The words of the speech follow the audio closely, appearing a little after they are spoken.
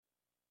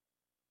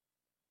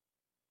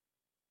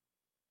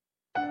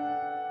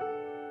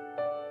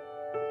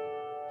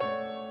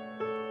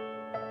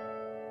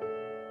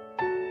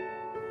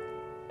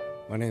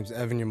My name's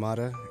Evan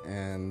Yamada,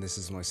 and this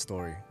is my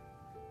story.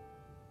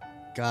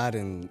 God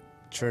and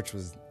church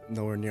was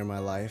nowhere near my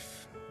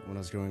life when I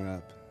was growing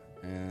up,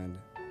 and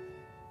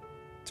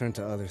turned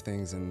to other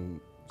things and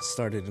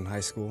started in high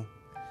school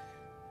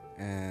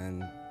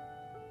and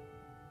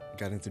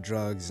got into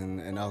drugs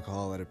and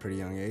alcohol at a pretty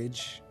young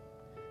age,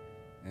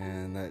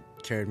 and that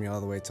carried me all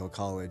the way till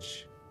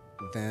college.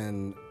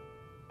 Then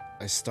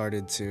I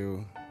started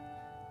to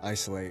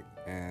isolate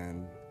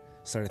and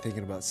started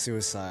thinking about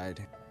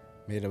suicide.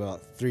 Made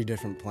about 3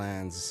 different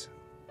plans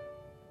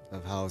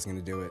of how I was going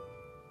to do it.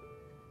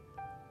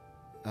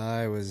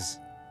 I was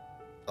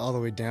all the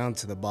way down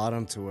to the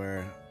bottom to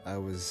where I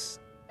was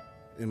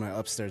in my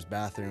upstairs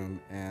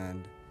bathroom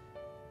and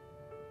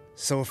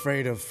so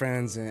afraid of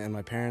friends and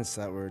my parents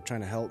that were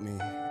trying to help me.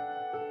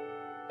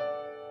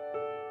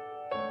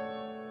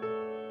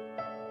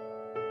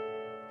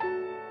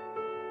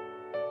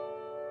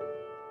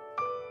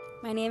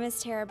 My name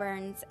is Tara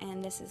Burns,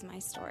 and this is my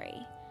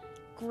story.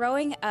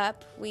 Growing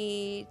up,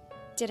 we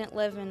didn't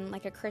live in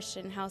like a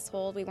Christian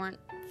household. We weren't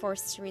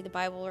forced to read the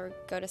Bible or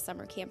go to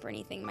summer camp or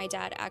anything. My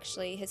dad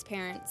actually, his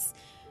parents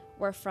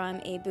were from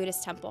a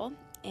Buddhist temple,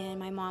 and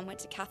my mom went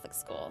to Catholic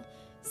school.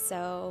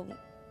 So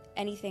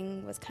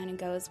anything was kind of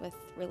goes with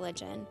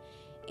religion.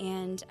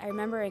 And I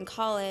remember in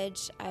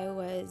college, I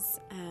was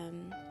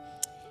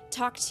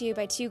talked to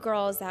by 2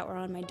 girls that were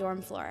on my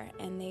dorm floor,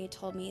 and they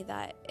told me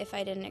that if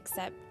I didn't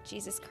accept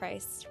Jesus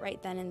Christ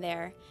right then and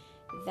there,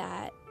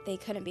 that they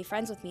couldn't be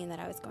friends with me and that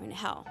I was going to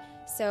hell.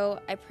 So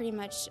I pretty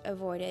much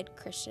avoided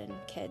Christian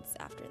kids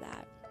after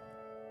that.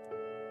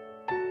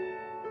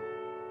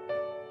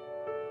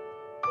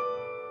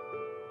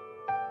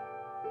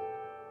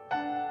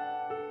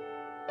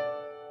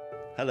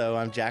 Hello,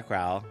 I'm Jack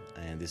Rowell,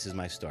 and this is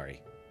my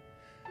story.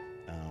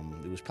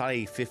 It was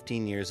probably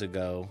 15 years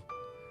ago.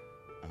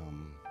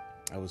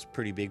 I was a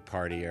pretty big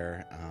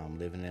partier,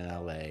 living in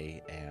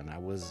LA, and I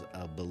was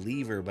a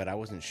believer, but I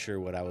wasn't sure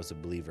what I was a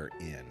believer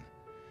in.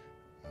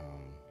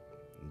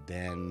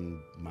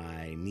 Then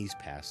my niece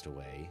passed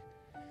away,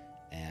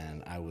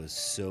 and I was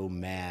so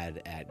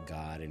mad at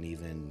God and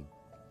even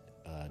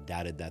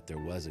doubted that there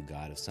was a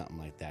God if something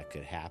like that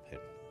could happen.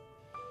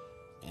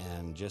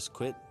 And just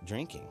quit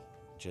drinking.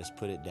 Just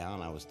put it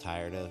down. I was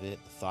tired of it.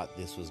 Thought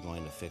this was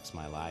going to fix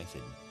my life.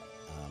 It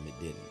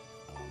didn't.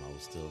 I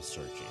was still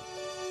searching.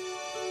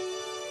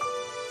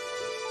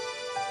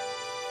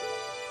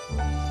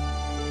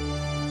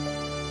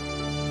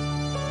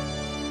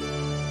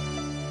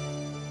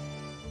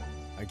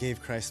 I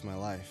gave Christ my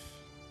life,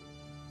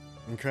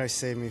 and Christ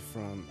saved me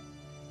from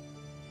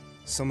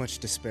so much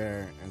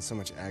despair and so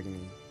much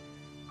agony,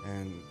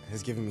 and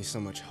has given me so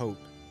much hope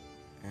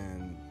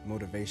and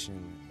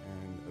motivation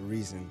and a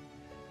reason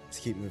to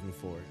keep moving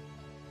forward.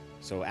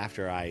 So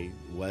after I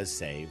was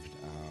saved,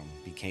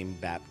 became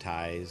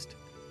baptized,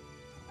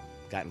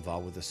 got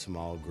involved with a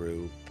small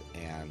group,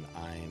 and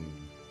I'm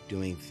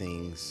doing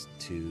things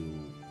to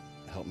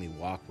help me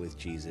walk with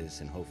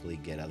Jesus and hopefully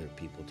get other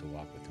people to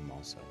walk with him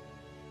also.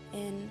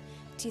 In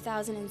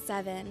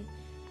 2007,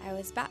 I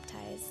was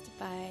baptized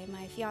by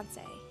my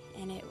fiance,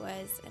 and it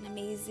was an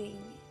amazing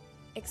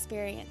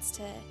experience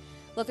to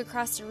look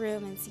across the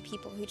room and see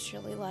people who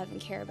truly love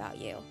and care about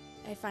you.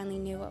 I finally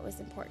knew what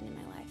was important in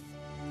my life.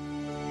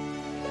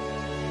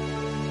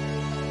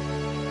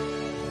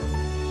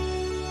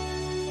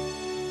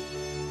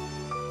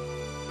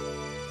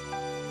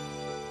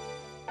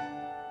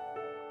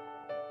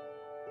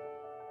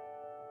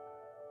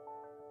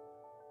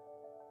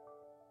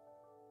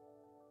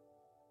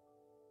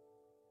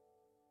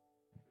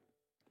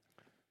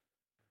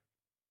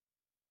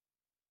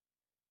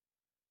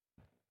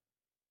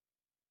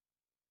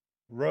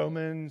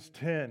 Romans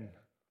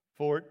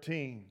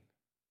 10:14.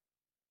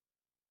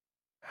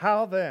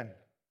 How then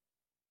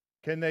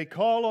can they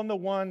call on the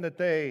one that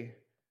they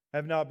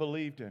have not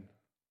believed in?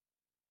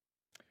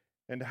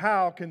 And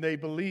how can they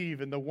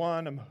believe in the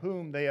one of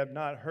whom they have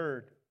not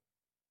heard?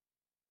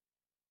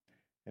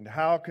 And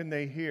how can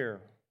they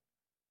hear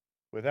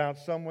without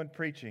someone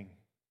preaching,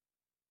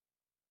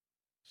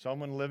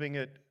 someone living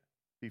it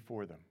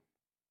before them?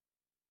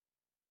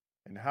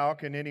 And how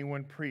can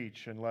anyone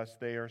preach unless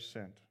they are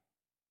sent?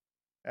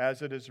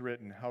 As it is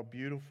written, how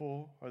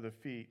beautiful are the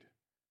feet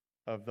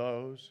of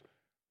those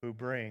who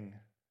bring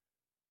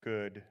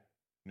good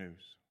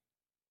news.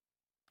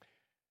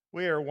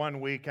 We are 1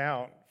 week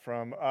out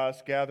from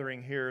us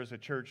gathering here as a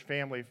church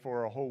family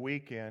for a whole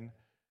weekend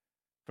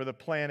for the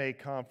Plan A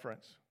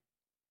conference.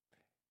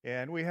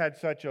 And we had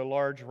such a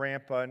large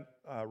ramp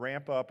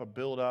up, a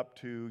build up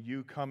to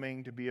you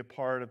coming to be a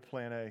part of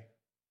Plan A.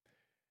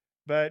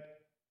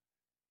 But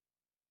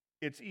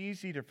it's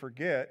easy to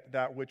forget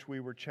that which we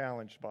were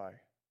challenged by.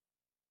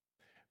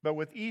 But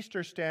with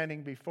Easter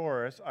standing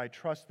before us, I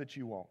trust that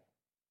you won't.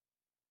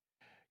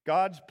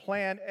 God's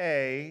plan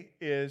A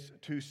is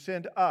to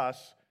send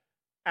us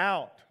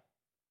out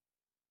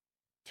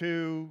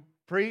to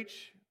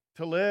preach,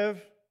 to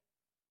live,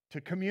 to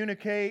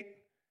communicate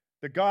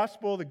the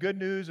gospel, the good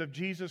news of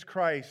Jesus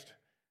Christ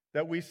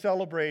that we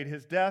celebrate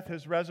His death,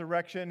 His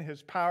resurrection,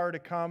 His power to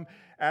come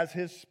as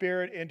His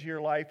Spirit into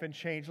your life and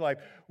change life.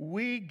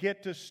 We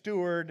get to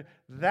steward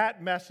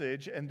that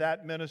message and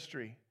that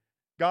ministry.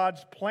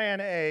 God's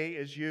plan A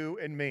is you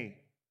and me.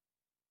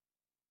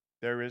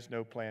 There is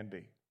no plan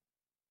B.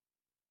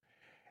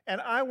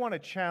 And I want to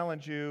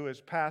challenge you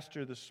as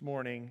pastor this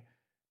morning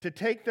to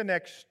take the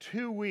next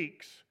 2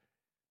 weeks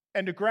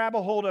and to grab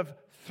a hold of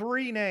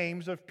 3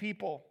 names of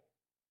people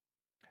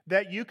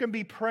that you can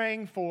be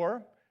praying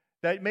for,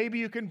 that maybe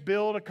you can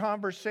build a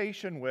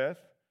conversation with,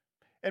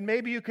 and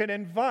maybe you can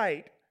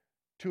invite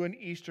to an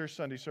Easter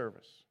Sunday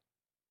service.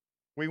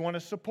 We want to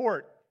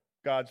support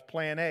God's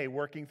plan A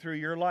working through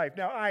your life.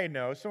 Now, I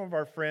know some of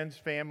our friends,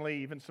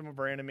 family, even some of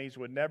our enemies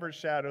would never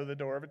shadow the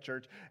door of a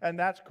church, and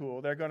that's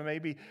cool. They're going to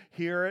maybe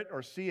hear it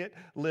or see it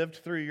lived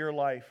through your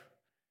life.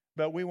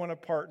 But we want to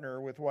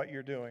partner with what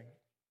you're doing.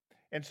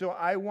 And so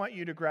I want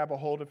you to grab a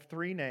hold of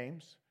 3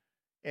 names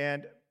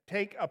and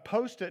take a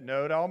Post-it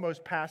note. I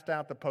almost passed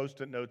out the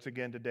Post-it notes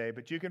again today,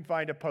 but you can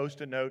find a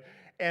Post-it note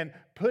and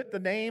put the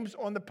names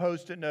on the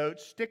Post-it note,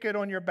 stick it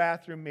on your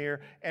bathroom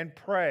mirror, and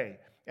pray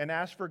and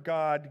ask for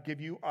God to give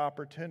you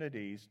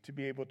opportunities to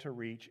be able to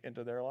reach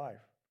into their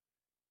life.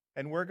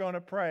 And we're going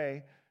to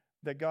pray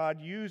that God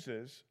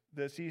uses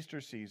this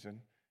Easter season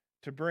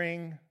to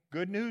bring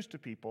good news to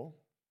people,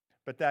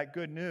 but that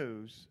good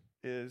news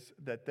is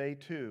that they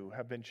too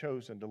have been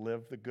chosen to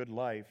live the good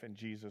life in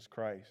Jesus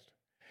Christ.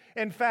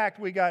 In fact,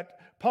 we got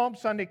Palm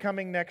Sunday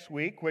coming next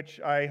week, which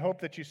I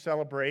hope that you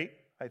celebrate.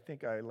 I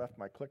think I left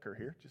my clicker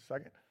here, just a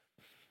second.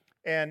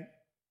 And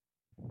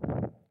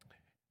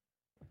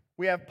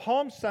we have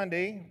Palm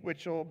Sunday,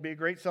 which will be a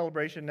great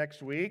celebration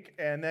next week,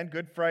 and then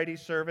Good Friday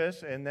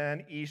service, and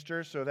then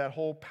Easter. So that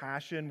whole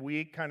Passion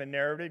Week kind of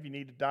narrative, you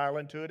need to dial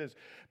into it, as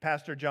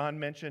Pastor John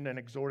mentioned and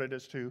exhorted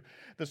us to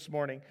this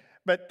morning.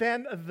 But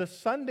then the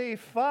Sunday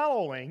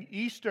following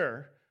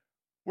Easter,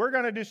 we're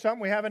going to do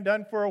something we haven't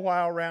done for a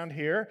while around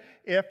here.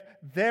 If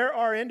there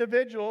are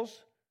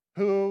individuals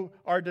who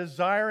are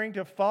desiring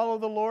to follow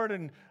the Lord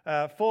in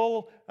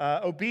full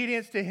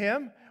obedience to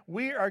Him,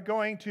 we are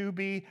going to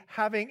be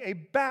having a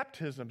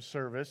baptism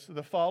service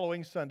the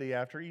following Sunday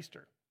after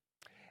Easter.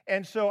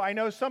 And so I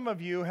know some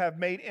of you have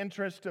made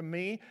interest to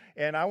me,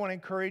 and I want to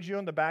encourage you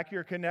on the back of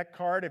your Connect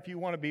card, if you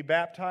want to be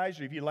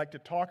baptized, or if you'd like to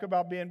talk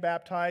about being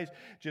baptized,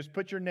 just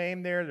put your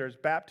name there. There's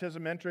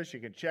baptism interest. You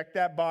can check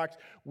that box.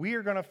 We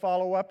are going to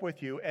follow up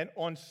with you. And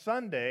on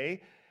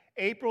Sunday,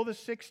 April the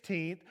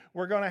 16th,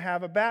 we're going to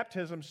have a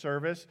baptism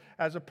service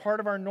as a part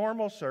of our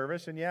normal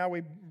service. And yeah,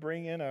 we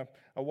bring in a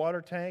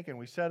water tank and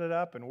we set it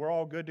up and we're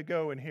all good to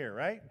go in here,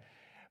 right?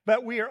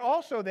 But we are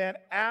also then,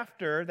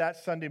 after that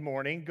Sunday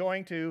morning,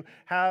 going to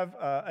have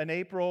an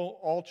April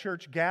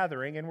all-church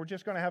gathering, and we're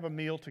just going to have a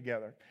meal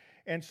together.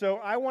 And so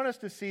I want us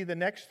to see the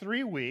next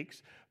 3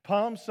 weeks,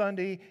 Palm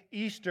Sunday,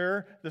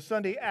 Easter, the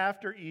Sunday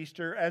after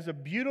Easter, as a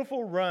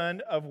beautiful run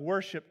of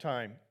worship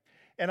time.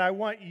 And I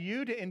want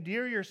you to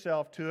endear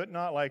yourself to it,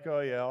 not like,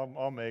 oh yeah,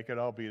 I'll make it,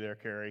 I'll be there,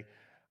 Carrie.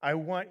 I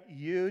want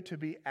you to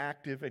be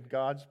active in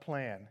God's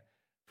plan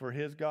for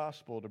His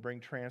gospel to bring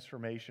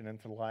transformation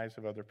into the lives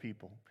of other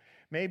people.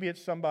 Maybe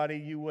it's somebody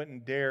you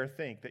wouldn't dare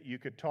think that you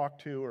could talk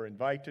to or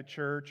invite to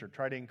church or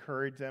try to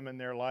encourage them in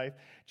their life.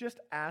 Just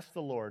ask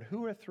the Lord,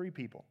 who are 3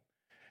 people?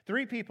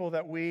 3 people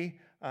that we,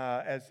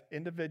 as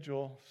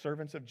individual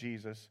servants of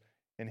Jesus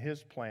in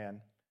His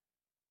plan,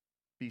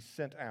 be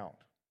sent out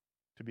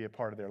to be a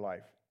part of their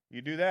life.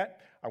 You do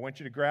that? I want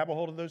you to grab a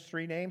hold of those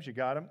 3 names. You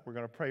got them? We're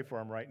going to pray for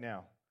them right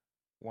now.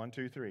 1,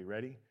 2, 3.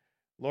 Ready?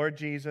 Lord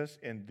Jesus,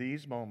 in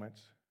these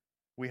moments,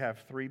 we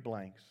have 3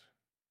 blanks.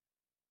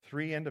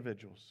 3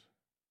 individuals.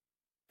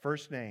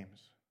 First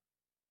names.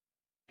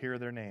 Here are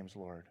their names,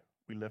 Lord.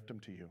 We lift them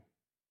to you.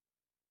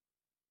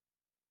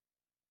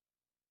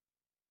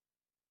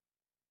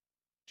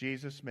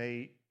 Jesus,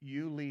 may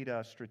you lead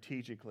us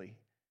strategically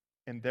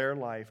in their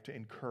life to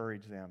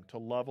encourage them, to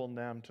love on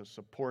them, to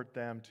support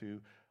them, to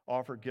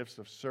offer gifts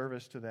of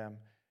service to them.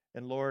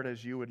 And Lord,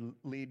 as you would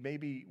lead,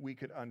 maybe we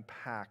could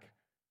unpack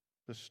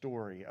the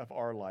story of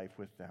our life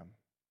with them.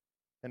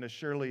 And as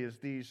surely as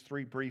these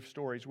 3 brief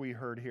stories we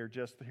heard here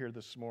just here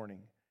this morning,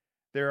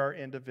 there are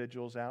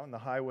individuals out in the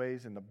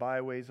highways and the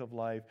byways of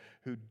life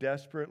who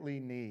desperately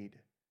need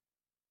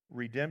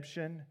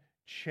redemption,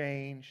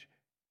 change,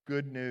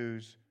 good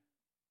news,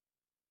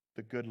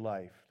 the good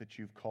life that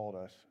you've called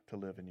us to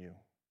live in you.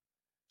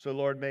 So,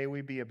 Lord, may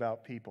we be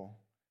about people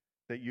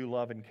that you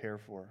love and care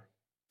for.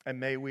 And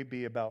may we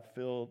be about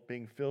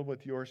being filled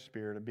with your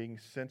Spirit and being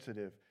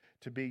sensitive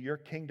to be your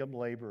kingdom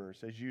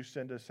laborers as you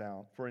send us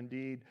out. For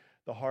indeed,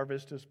 the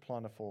harvest is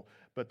plentiful,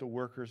 but the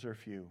workers are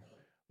few.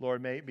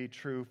 Lord, may it be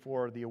true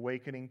for the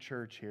awakening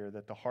church here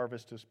that the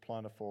harvest is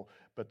plentiful,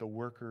 but the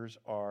workers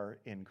are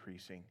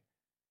increasing.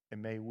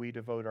 And may we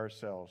devote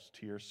ourselves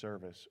to your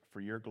service for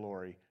your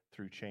glory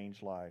through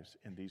changed lives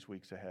in these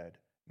weeks ahead.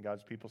 And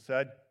God's people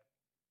said,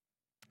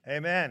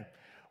 amen.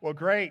 Well,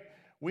 great.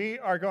 We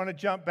are going to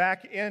jump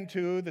back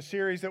into the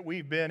series that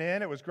we've been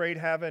in. It was great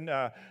having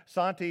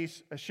Santi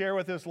share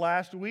with us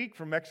last week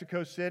from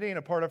Mexico City and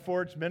a part of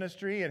Ford's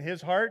ministry and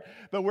his heart.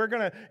 But we're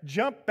going to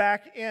jump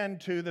back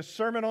into the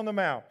Sermon on the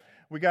Mount.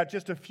 We got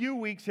just a few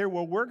weeks here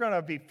where we're going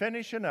to be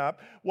finishing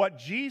up what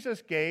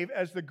Jesus gave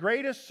as the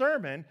greatest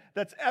sermon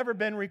that's ever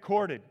been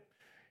recorded.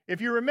 If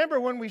you remember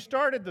when we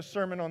started the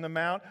Sermon on the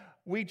Mount,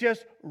 we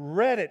just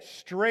read it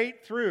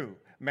straight through.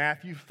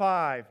 Matthew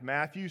 5,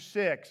 Matthew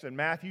 6, and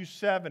Matthew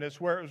 7 is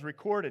where it was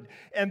recorded.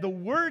 And the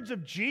words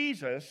of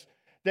Jesus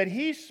that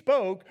he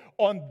spoke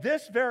on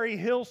this very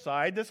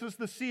hillside, this is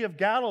the Sea of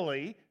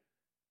Galilee,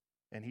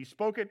 and he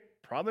spoke it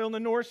probably on the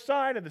north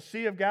side of the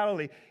Sea of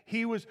Galilee.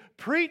 He was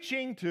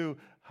preaching to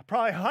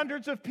probably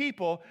hundreds of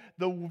people.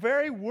 The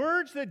very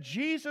words that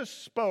Jesus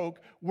spoke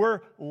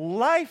were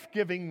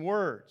life-giving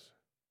words,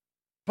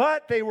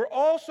 but they were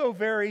also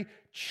very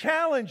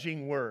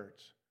challenging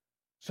words,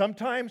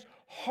 sometimes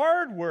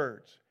hard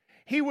words.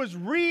 He was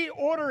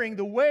reordering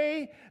the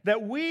way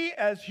that we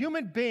as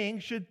human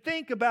beings should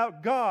think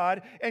about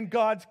God and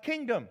God's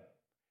kingdom.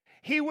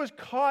 He was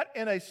caught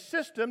in a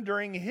system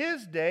during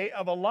his day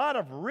of a lot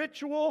of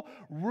ritual,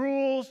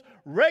 rules,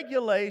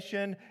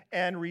 regulation,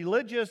 and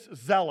religious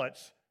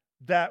zealots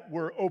that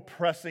were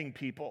oppressing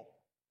people.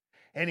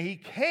 And he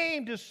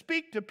came to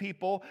speak to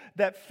people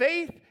that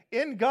faith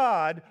in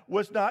God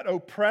was not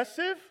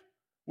oppressive,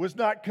 was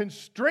not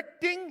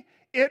constricting,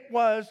 it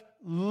was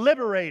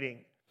liberating.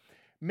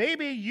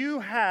 Maybe you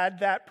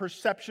had that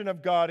perception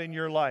of God in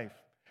your life.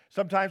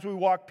 Sometimes we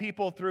walk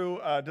people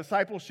through a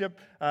discipleship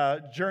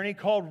journey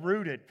called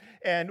Rooted.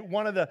 And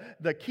one of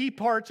the key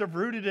parts of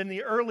Rooted in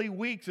the early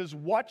weeks is,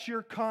 what's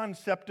your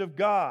concept of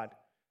God?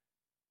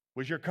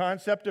 Was your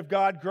concept of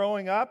God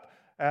growing up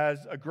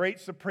as a great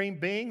supreme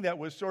being that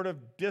was sort of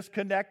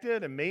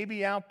disconnected and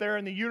maybe out there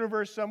in the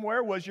universe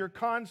somewhere? Was your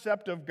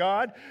concept of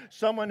God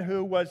someone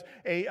who was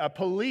a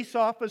police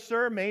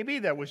officer maybe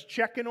that was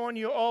checking on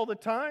you all the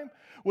time?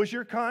 Was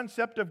your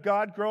concept of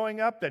God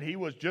growing up that he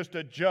was just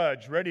a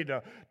judge ready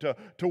to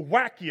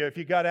whack you if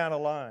you got out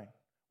of line?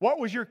 What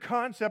was your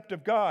concept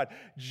of God?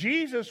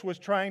 Jesus was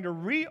trying to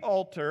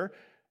re-alter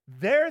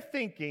their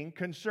thinking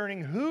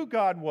concerning who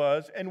God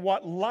was and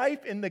what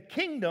life in the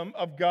kingdom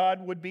of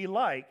God would be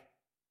like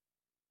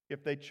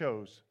if they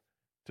chose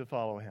to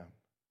follow him.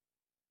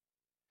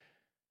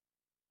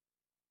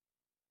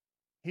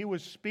 He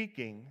was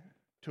speaking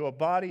to a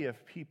body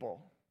of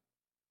people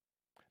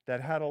that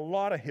had a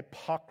lot of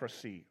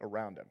hypocrisy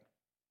around him.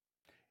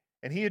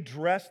 And he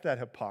addressed that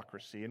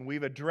hypocrisy, and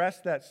we've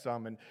addressed that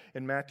some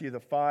in Matthew the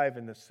 5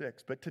 and the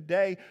 6. But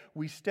today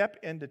we step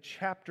into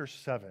chapter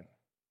 7.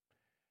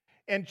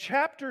 In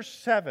chapter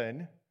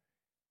 7,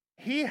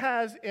 he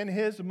has in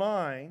his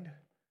mind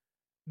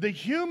the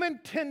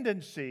human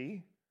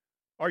tendency,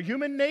 our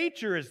human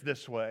nature is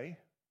this way,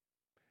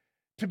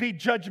 to be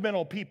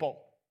judgmental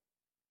people.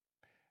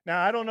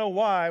 Now, I don't know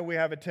why we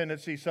have a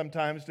tendency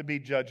sometimes to be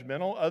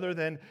judgmental, other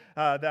than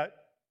that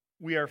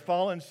we are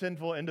fallen,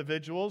 sinful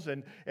individuals,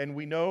 and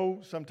we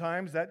know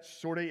sometimes that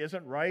sort of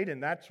isn't right,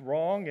 and that's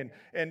wrong,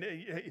 and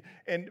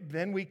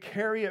then we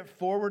carry it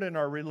forward in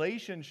our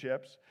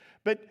relationships.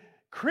 But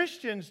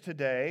Christians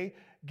today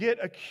get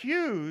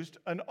accused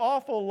an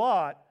awful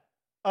lot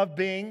of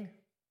being,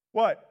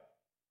 what?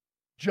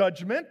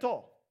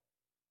 Judgmental.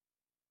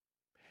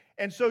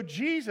 And so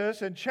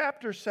Jesus, in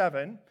chapter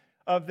 7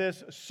 of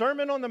this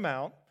Sermon on the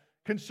Mount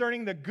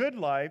concerning the good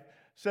life,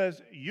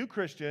 says, you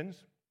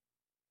Christians,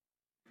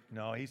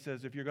 no, he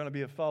says, if you're going to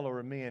be a follower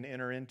of me and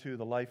enter into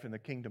the life in the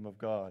kingdom of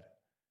God,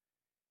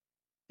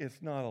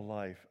 it's not a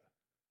life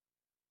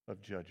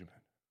of judgment.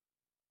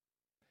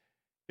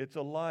 It's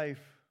a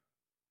life,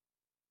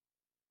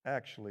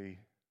 actually,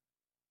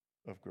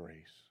 of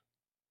grace.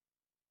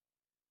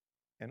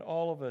 And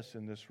all of us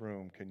in this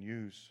room can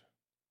use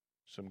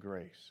some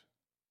grace,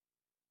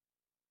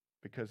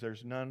 because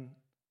there's none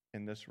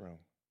in this room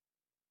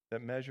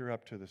that measure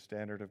up to the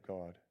standard of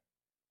God,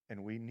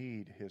 and we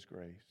need his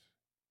grace.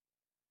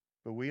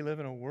 But we live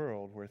in a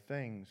world where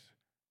things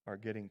are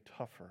getting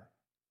tougher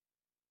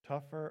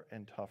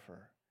and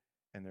tougher,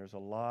 and there's a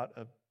lot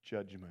of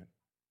judgment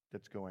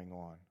that's going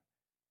on.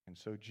 And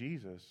so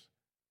Jesus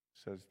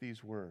says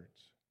these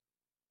words.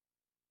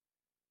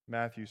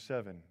 Matthew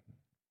 7,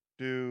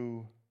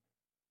 do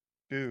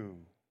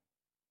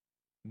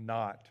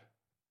not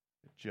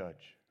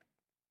judge.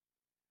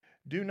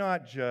 Do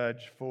not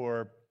judge,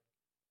 for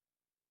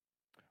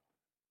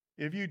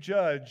if you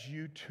judge,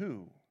 you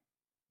too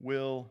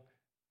will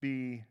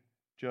be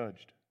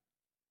judged.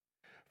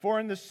 For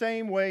in the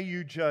same way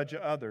you judge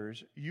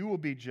others, you will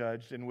be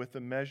judged, and with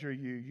the measure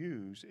you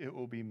use, it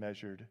will be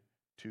measured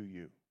to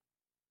you.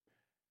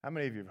 How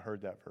many of you have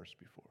heard that verse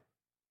before?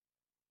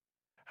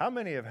 How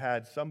many have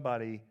had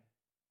somebody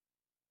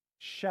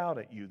shout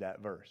at you that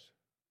verse?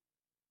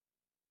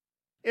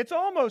 It's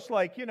almost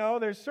like,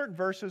 there's certain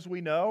verses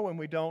we know and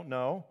we don't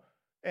know.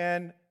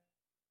 And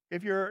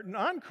if you're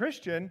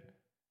non-Christian,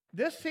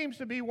 this seems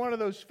to be one of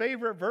those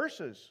favorite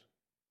verses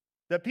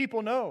that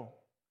people know.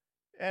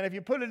 And if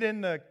you put it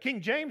in the King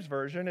James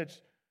Version,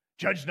 it's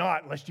Judge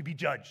not, lest you be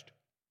judged.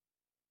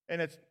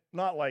 And it's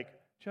not like,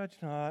 judge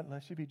not,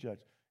 lest you be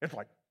judged. It's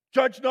like,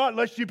 judge not,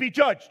 lest you be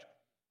judged.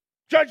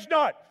 Judge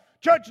not,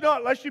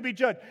 lest you be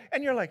judged.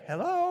 And you're like,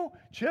 hello,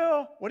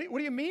 chill. What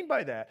do you mean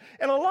by that?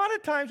 And a lot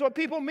of times what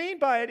people mean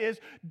by it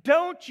is,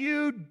 don't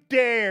you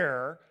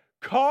dare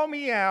call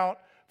me out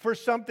for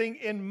something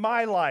in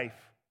my life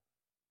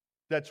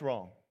that's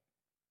wrong.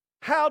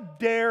 How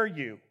dare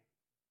you?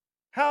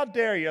 How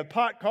dare you? A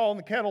pot calling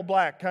the kettle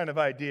black kind of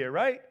idea,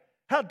 right?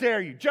 How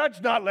dare you? Judge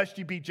not, lest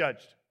you be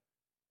judged.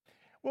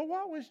 Well,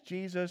 what was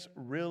Jesus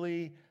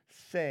really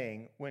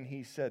saying when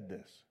he said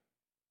this?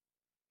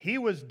 He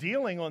was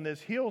dealing on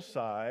this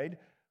hillside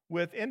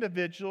with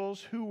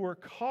individuals who were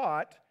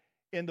caught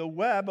in the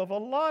web of a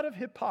lot of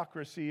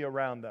hypocrisy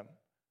around them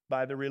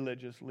by the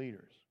religious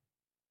leaders.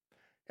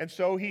 And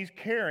so he's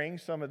carrying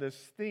some of this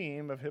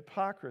theme of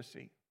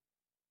hypocrisy.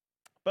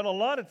 But a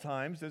lot of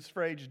times, this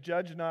phrase,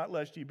 judge not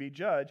lest you be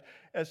judged,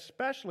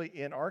 especially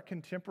in our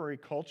contemporary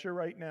culture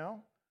right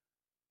now,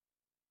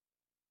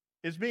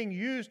 is being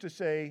used to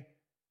say,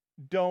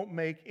 don't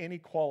make any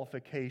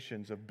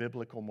qualifications of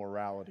biblical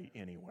morality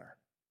anywhere.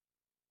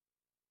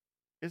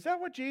 Is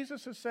that what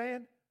Jesus is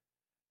saying?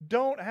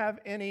 Don't have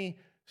any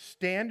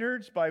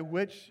standards by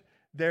which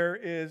there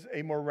is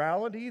a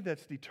morality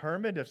that's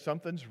determined if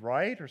something's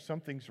right or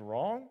something's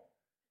wrong?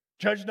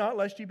 Judge not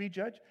lest you be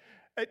judged.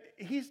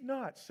 He's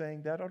not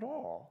saying that at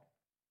all.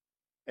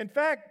 In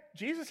fact,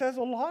 Jesus has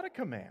a lot of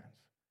commands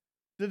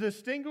to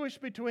distinguish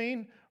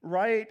between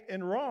right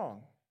and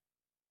wrong.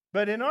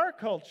 But in our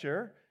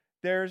culture,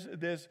 there's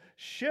this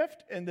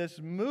shift and this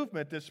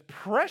movement, this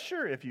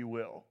pressure, if you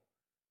will,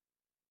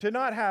 to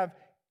not have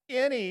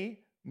any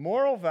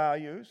moral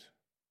values,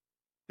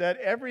 that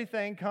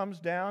everything comes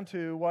down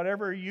to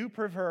whatever you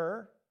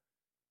prefer.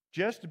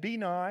 Just be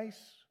nice,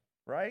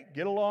 right?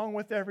 Get along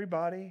with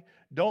everybody.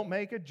 Don't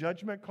make a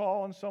judgment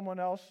call on someone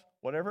else,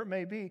 whatever it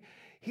may be.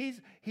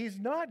 He's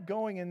not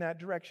going in that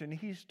direction.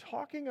 He's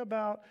talking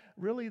about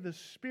really the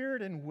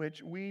spirit in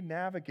which we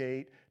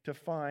navigate to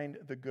find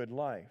the good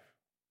life.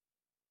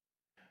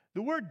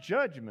 The word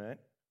judgment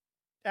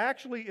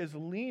actually is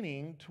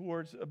leaning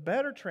towards a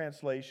better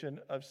translation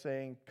of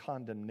saying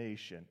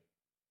condemnation.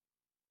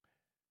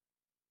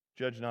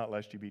 Judge not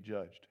lest you be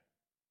judged.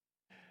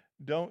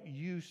 Don't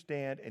you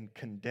stand and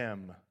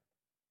condemn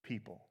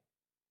people.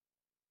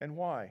 And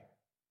why?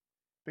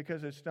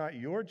 Because it's not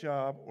your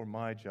job or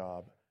my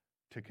job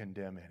to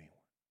condemn anyone.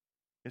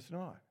 It's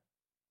not.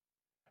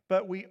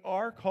 But we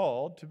are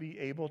called to be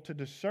able to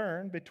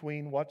discern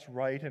between what's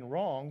right and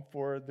wrong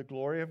for the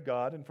glory of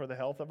God and for the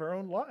health of our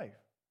own life.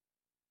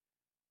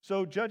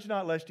 So judge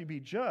not lest you be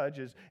judged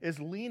is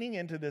leaning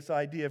into this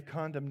idea of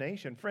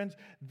condemnation. Friends,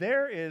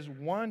 there is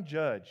one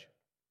judge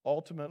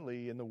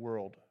ultimately in the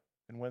world.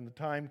 And when the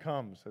time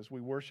comes, as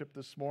we worship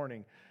this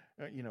morning,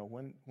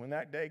 when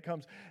that day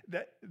comes,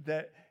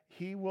 that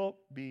he will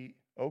be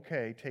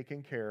okay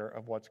taking care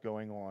of what's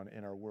going on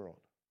in our world.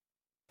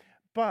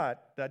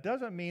 But that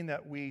doesn't mean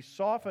that we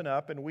soften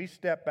up and we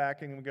step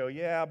back and go,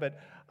 yeah, but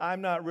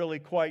I'm not really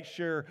quite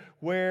sure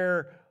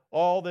where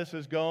all this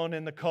is going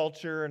in the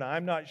culture, and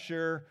I'm not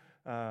sure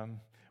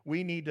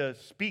we need to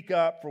speak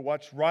up for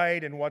what's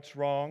right and what's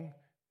wrong.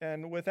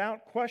 And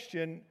without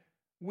question,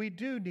 we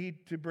do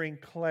need to bring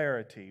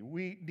clarity.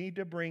 We need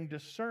to bring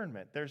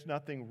discernment. There's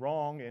nothing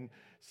wrong in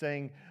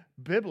saying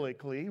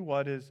biblically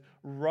what is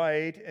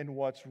right and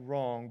what's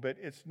wrong, but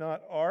it's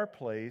not our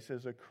place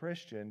as a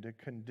Christian to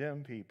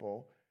condemn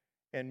people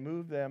and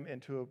move them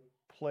into a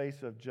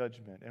place of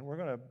judgment. And we're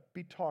going to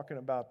be talking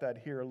about that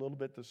here a little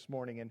bit this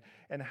morning,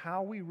 and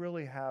how we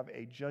really have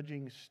a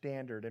judging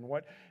standard and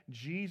what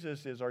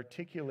Jesus is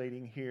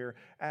articulating here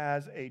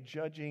as a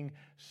judging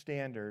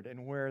standard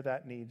and where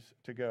that needs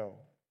to go.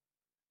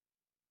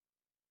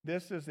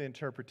 This is the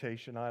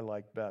interpretation I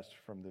like best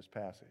from this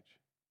passage.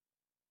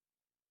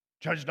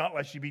 Judge not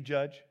lest you be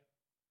judged.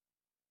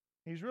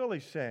 He's really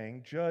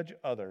saying, judge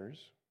others,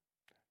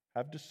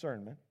 have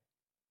discernment.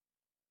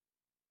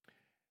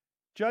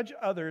 Judge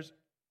others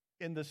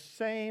in the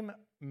same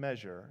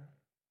measure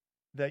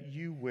that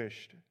you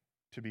wished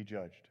to be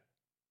judged.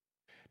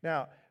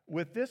 Now,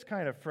 with this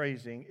kind of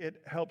phrasing,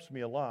 it helps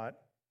me a lot,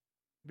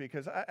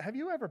 because have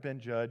you ever been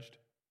judged,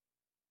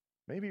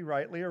 maybe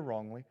rightly or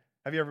wrongly?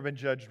 Have you ever been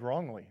judged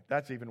wrongly?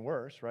 That's even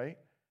worse, right?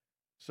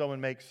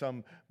 Someone makes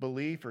some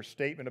belief or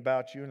statement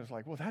about you, and it's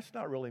like, well, that's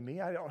not really me.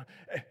 I don't.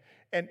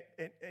 And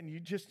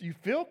you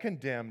feel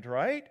condemned,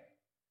 right?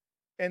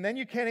 And then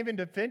you can't even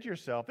defend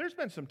yourself. There's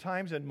been some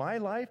times in my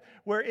life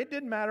where it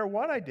didn't matter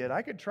what I did.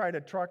 I could try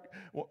to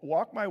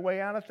walk my way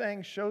out of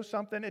things, show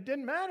something. It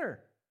didn't matter.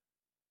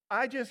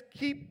 I just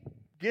keep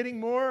getting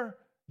more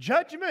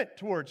judgment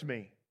towards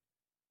me.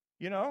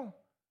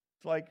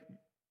 It's like,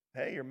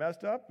 hey, you're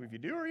messed up if you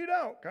do or you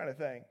don't kind of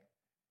thing.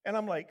 And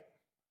I'm like,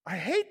 I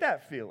hate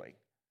that feeling.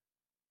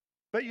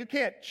 But you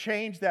can't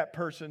change that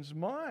person's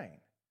mind.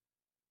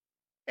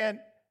 And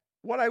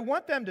what I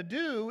want them to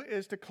do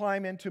is to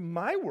climb into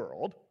my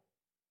world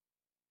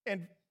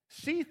and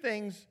see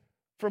things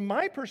from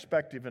my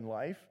perspective in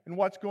life and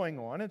what's going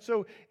on. And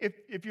so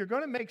if you're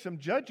going to make some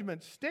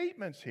judgment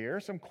statements here,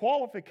 some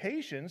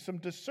qualifications, some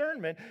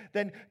discernment,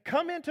 then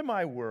come into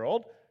my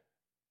world.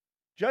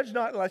 Judge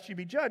not lest you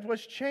be judged.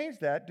 Let's change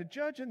that to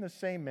judge in the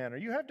same manner.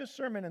 You have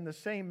discernment in the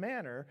same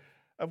manner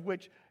of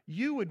which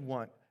you would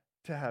want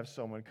to have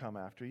someone come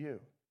after you.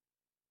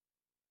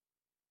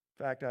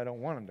 In fact, I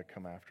don't want them to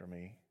come after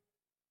me.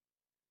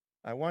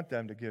 I want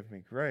them to give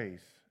me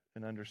grace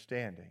and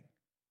understanding.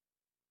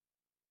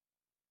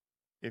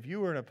 If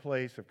you were in a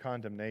place of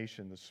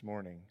condemnation this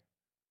morning,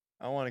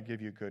 I want to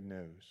give you good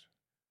news.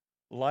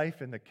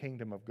 Life in the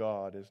kingdom of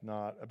God is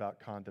not about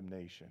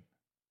condemnation,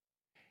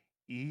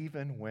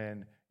 even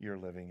when you're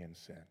living in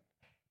sin.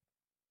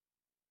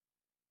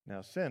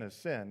 Now, sin is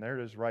sin. There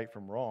is right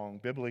from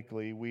wrong.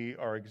 Biblically, we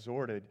are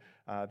exhorted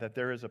that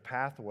there is a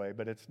pathway,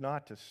 but it's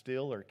not to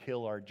steal or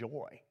kill our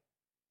joy.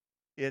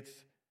 It's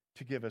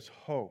to give us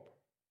hope.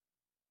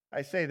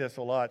 I say this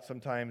a lot.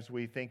 Sometimes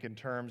we think in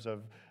terms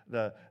of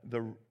the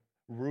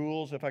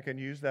rules, if I can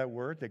use that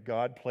word, that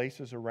God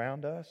places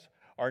around us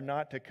are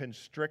not to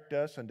constrict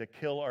us and to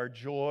kill our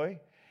joy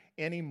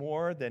any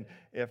more than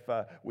if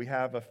we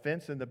have a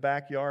fence in the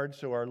backyard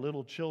so our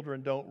little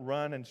children don't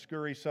run and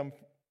scurry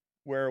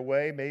somewhere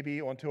away,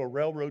 maybe onto a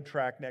railroad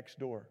track next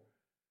door.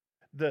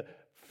 The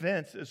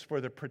fence is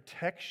for the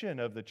protection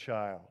of the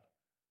child.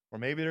 Or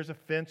maybe there's a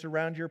fence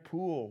around your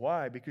pool.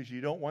 Why? Because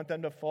you don't want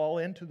them to fall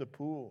into the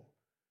pool.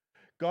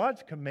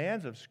 God's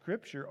commands of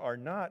Scripture are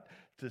not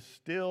to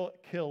steal,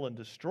 kill, and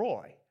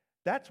destroy.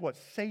 That's what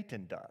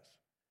Satan does.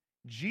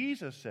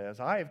 Jesus says,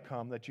 I have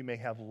come that you may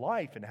have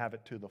life and have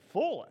it to the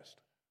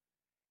fullest.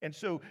 And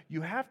so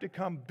you have to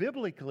come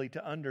biblically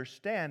to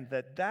understand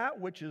that that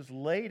which is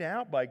laid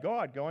out by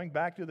God, going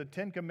back to the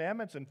Ten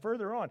Commandments and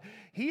further on,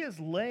 He is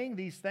laying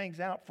these things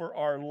out for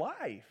our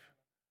life.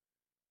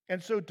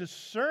 And so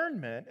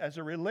discernment, as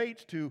it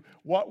relates to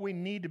what we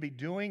need to be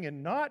doing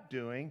and not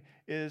doing,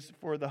 is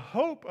for the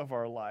hope of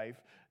our life,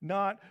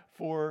 not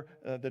for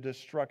the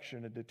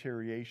destruction and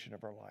deterioration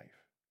of our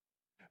life.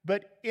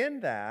 But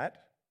in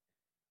that,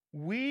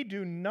 we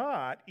do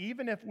not,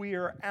 even if we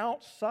are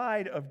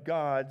outside of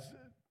God's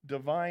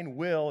divine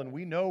will and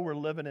we know we're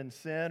living in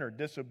sin or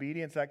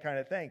disobedience, that kind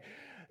of thing,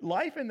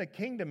 life in the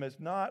kingdom is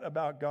not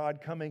about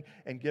God coming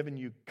and giving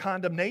you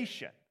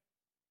condemnation.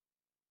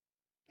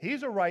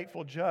 He's a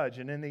rightful judge,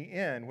 and in the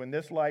end, when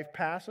this life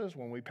passes,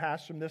 when we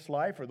pass from this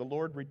life or the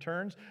Lord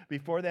returns,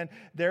 before then,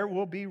 there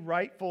will be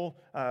rightful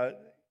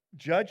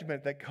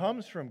judgment that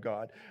comes from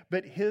God.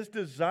 But His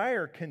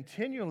desire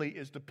continually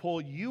is to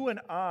pull you and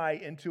I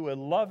into a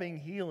loving,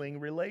 healing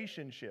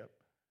relationship.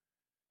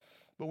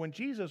 But when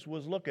Jesus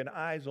was looking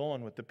eyes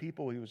on with the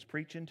people He was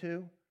preaching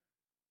to,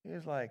 He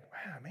was like,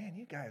 wow, man,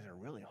 you guys are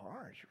really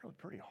harsh. You're really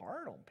pretty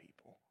hard on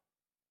people.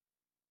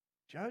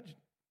 Judge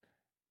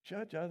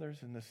others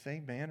in the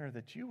same manner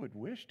that you would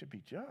wish to be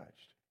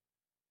judged.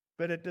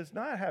 But it does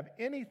not have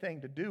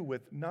anything to do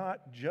with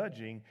not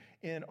judging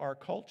in our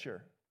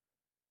culture.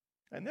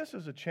 And this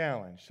is a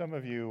challenge. Some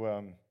of you,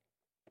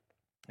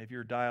 if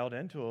you're dialed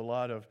into a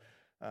lot of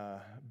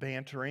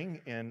bantering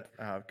in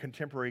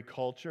contemporary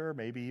culture,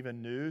 maybe even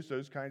news,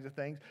 those kinds of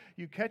things,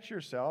 you catch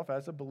yourself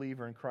as a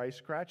believer in Christ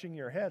scratching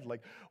your head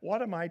like,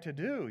 what am I to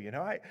do? You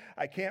know,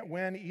 I can't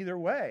win either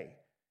way.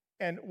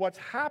 And what's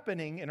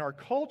happening in our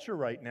culture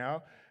right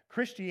now,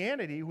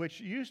 Christianity,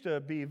 which used to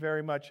be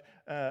very much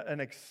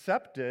an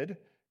accepted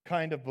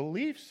kind of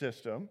belief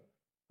system,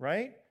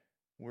 right?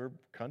 We're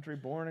country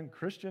born in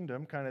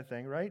Christendom kind of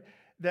thing, right?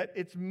 That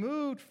it's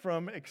moved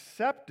from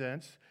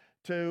acceptance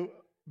to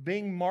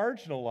being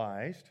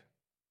marginalized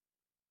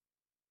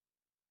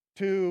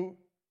to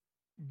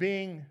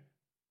being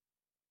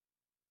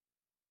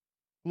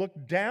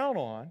looked down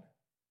on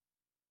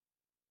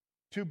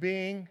to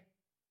being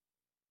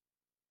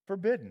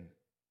forbidden,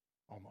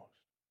 almost.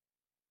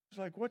 It's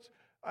like,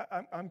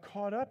 I'm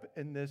caught up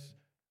in this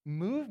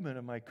movement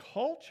of my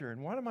culture,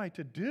 and what am I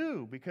to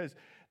do? Because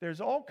there's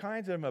all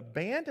kinds of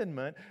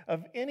abandonment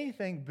of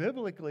anything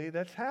biblically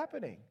that's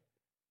happening.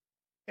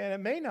 And it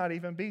may not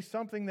even be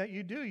something that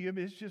you do.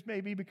 It's just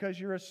maybe because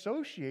you're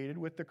associated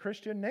with the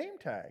Christian name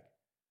tag.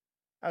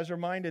 I was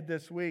reminded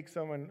this week,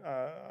 someone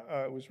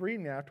was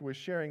reading after, was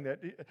sharing that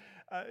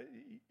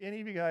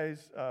any of you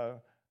guys,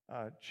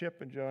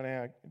 Chip and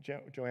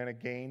Joanna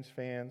Gaines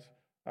fans,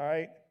 all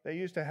right? They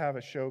used to have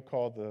a show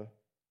called The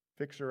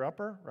Fixer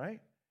Upper, right?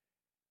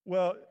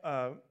 Well,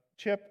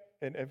 Chip,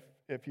 and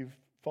if you've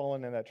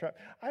fallen in that trap,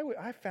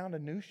 I found a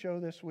new show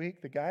this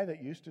week. The guy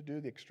that used to do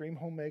the Extreme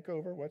Home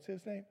Makeover, what's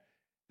his name?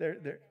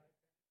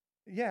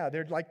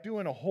 They're like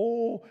doing a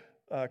whole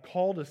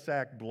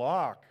cul-de-sac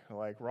block,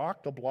 like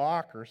Rock the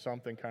Block or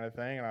something kind of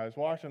thing. And I was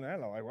watching that,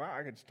 and I'm like, wow,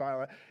 I could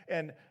style it.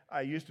 And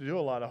I used to do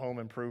a lot of home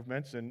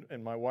improvements, and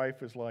my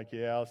wife was like,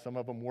 yeah, some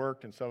of them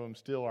worked, and some of them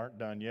still aren't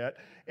done yet.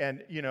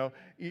 And, you know,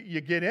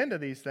 you get into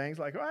these things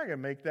like, oh, I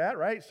can make that,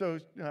 right? So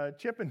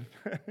Chip and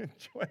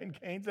Joanne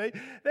Gaines, they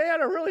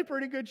had a really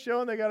pretty good show,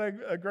 and they got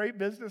a great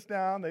business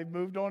now, and they've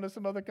moved on to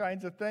some other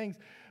kinds of things.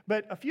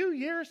 But a few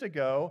years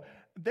ago,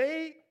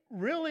 they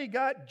really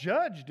got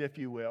judged, if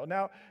you will.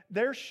 Now,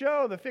 their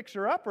show, The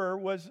Fixer Upper,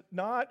 was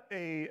not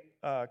a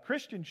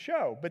Christian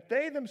show, but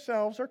they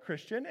themselves are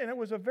Christian, and it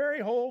was a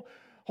very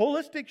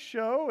holistic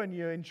show, and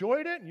you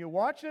enjoyed it, and you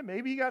watched it.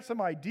 Maybe you got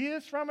some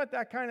ideas from it,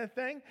 that kind of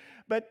thing.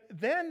 But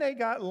then they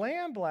got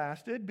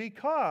lambasted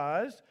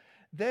because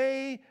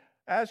they,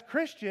 as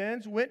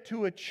Christians, went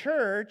to a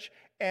church,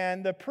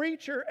 and the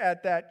preacher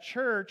at that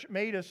church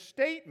made a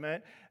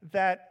statement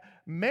that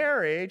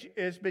marriage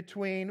is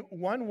between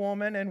one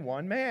woman and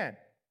one man.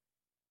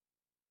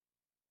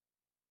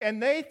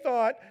 And they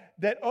thought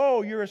that,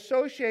 oh, you're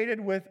associated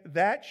with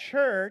that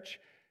church,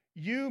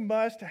 you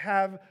must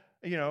have,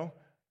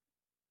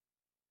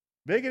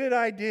 bigoted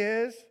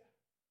ideas,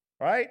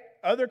 right?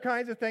 Other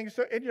kinds of things.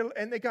 So,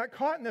 and they got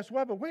caught in this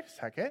web. But wait a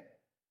second.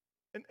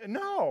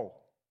 No.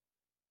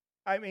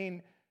 I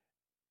mean,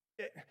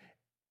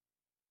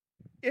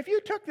 if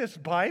you took this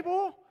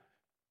Bible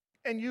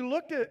and you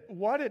looked at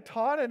what it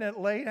taught and it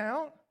laid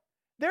out,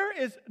 there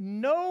is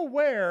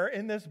nowhere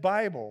in this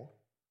Bible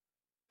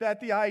that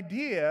the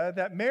idea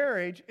that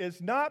marriage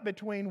is not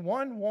between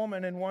one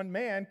woman and one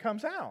man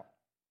comes out.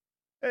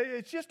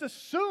 It's just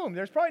assumed.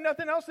 There's probably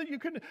nothing else that you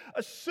could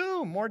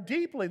assume more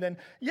deeply than,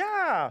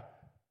 yeah.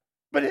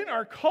 But in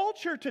our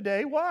culture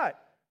today, what?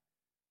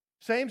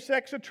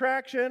 Same-sex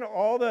attraction,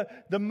 all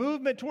the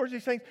movement towards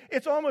these things.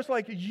 It's almost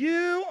like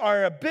you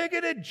are a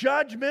bigoted,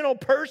 judgmental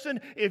person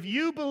if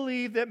you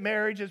believe that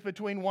marriage is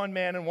between one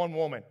man and one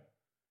woman.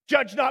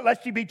 Judge not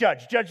lest you be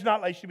judged. Judge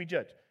not lest you be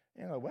judged.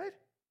 You know what?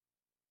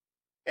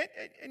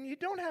 And you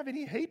don't have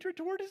any hatred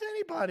towards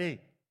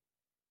anybody.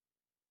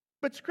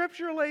 But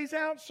Scripture lays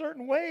out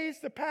certain ways,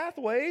 the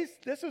pathways.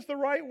 This is the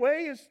right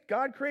way as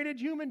God created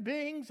human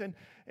beings.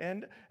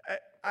 And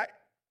I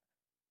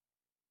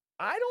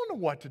don't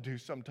know what to do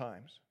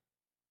sometimes.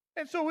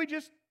 And so we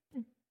just,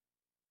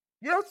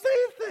 don't say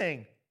a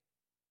thing.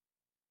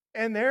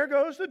 And there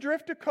goes the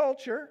drift of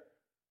culture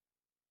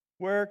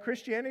where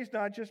Christianity is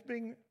not just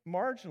being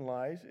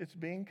marginalized, it's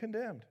being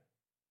condemned.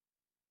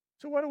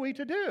 So what are we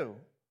to do?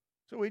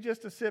 So we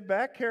just to sit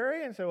back,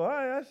 Carrie, and say, well,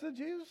 that's what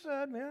Jesus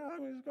said, man.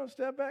 I'm just going to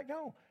step back.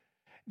 No.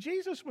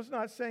 Jesus was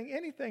not saying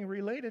anything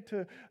related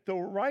to the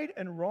right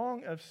and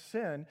wrong of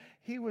sin.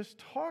 He was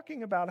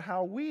talking about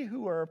how we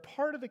who are a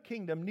part of the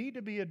kingdom need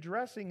to be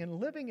addressing and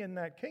living in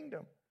that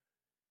kingdom.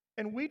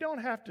 And we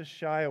don't have to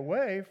shy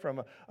away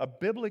from a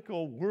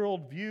biblical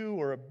worldview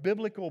or a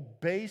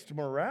biblical-based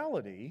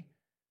morality,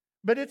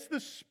 but it's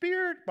the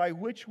spirit by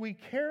which we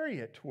carry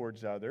it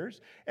towards others.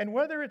 And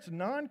whether it's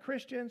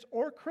non-Christians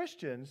or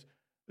Christians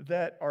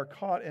that are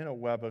caught in a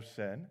web of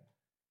sin,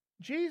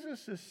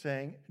 Jesus is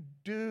saying,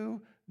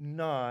 do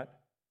not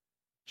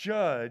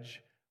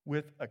judge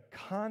with a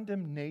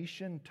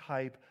condemnation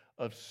type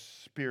of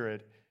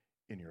spirit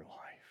in your life.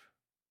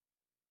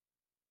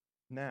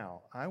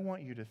 Now, I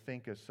want you to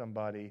think of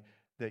somebody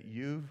that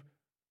you've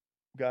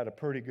got a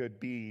pretty good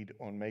bead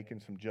on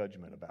making some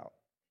judgment about.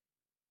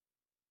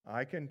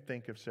 I can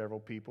think of several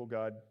people.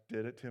 God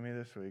did it to me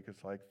this week.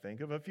 It's like, think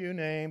of a few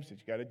names that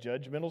you got a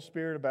judgmental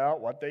spirit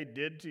about, what they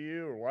did to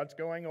you or what's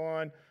going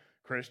on.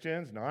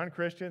 Christians,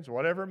 non-Christians,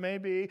 whatever it may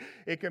be.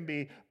 It can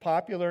be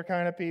popular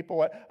kind of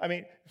people.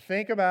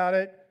 Think about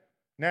it.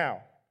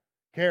 Now,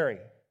 Carrie,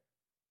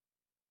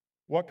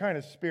 what kind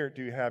of spirit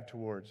do you have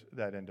towards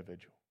that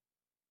individual?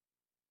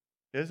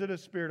 Is it a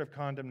spirit of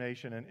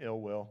condemnation and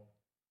ill will?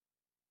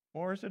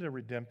 Or is it a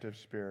redemptive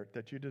spirit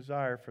that you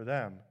desire for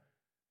them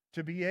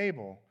to be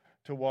able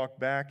to walk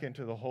back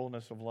into the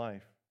wholeness of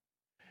life?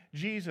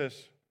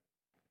 Jesus,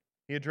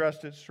 he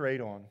addressed it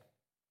straight on.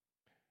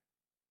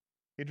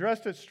 He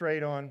addressed it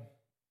straight on,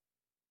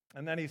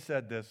 and then he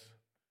said this,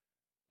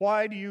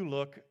 why do you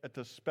look at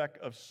the speck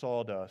of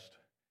sawdust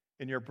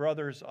in your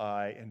brother's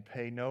eye and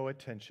pay no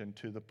attention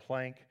to the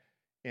plank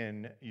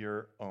in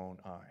your own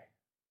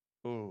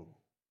eye? Ooh.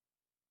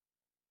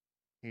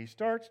 He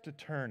starts to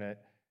turn it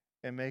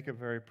and make it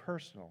very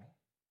personal.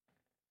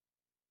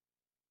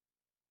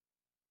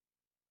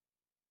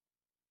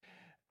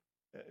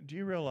 Do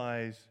you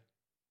realize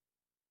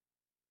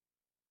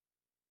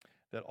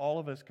that all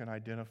of us can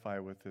identify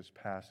with this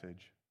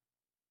passage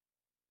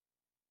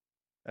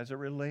as it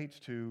relates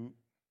to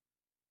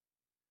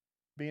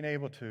being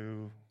able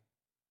to,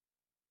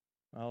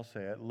 I'll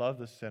say it, love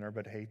the sinner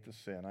but hate the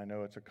sin? I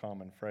know it's a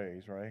common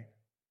phrase, right?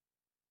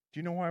 Do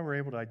you know why we're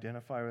able to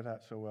identify with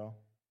that so well?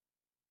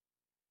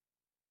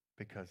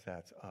 Because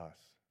that's us.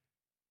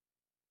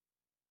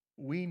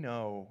 We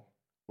know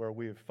where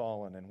we have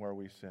fallen and where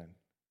we sin.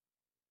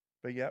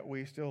 But yet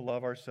we still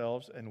love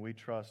ourselves and we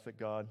trust that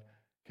God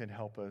can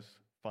help us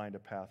find a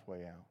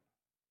pathway out.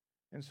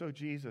 And so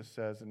Jesus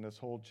says in this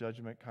whole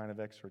judgment kind of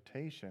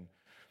exhortation,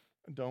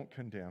 don't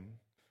condemn.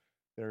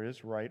 There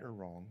is right or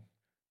wrong.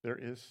 There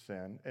is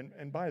sin.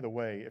 And by the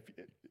way,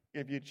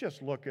 if you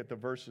just look at the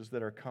verses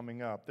that are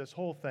coming up, this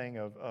whole thing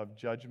of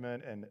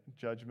judgment and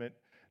judgment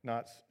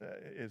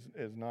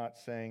is not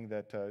saying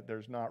that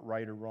there's not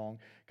right or wrong,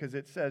 because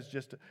it says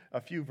just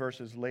a few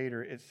verses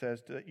later, it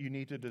says that you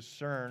need to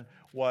discern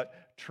what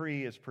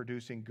tree is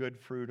producing good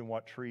fruit and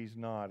what tree's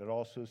not. It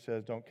also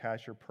says don't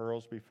cast your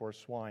pearls before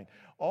swine.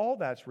 All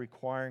that's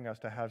requiring us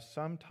to have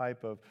some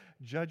type of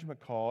judgment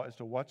call as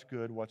to what's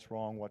good, what's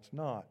wrong, what's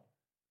not.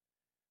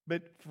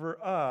 But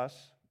for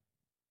us,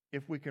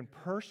 if we can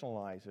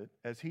personalize it,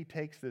 as he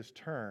takes this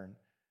turn,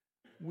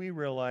 we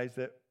realize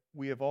that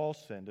we have all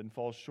sinned and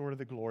fall short of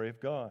the glory of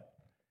God.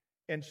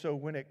 And so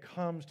when it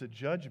comes to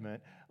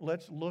judgment,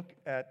 let's look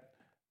at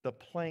the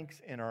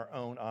planks in our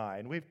own eye.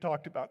 And we've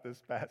talked about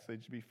this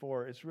passage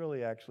before. It's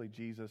really actually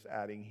Jesus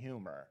adding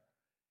humor.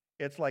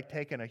 It's like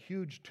taking a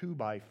huge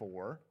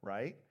 2x4,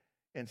 right,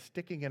 and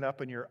sticking it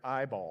up in your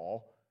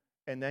eyeball,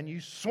 and then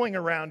you swing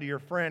around to your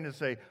friend and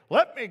say,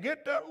 let me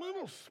get that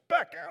little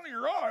speck out of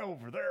your eye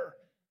over there.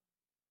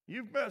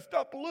 You've messed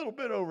up a little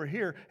bit over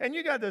here, and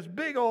you got this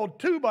big old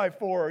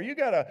 2x4, or you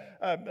got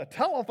a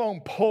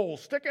telephone pole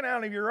sticking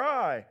out of your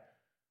eye.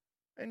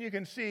 And you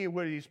can see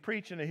what he's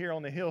preaching here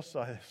on the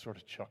hillside. They sort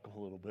of chuckle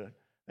a little bit.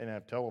 They didn't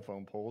have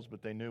telephone poles,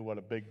 but they knew what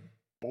a big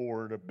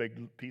board, a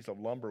big piece of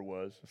lumber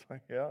was. It's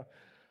like, yeah,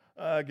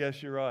 I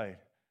guess you're right.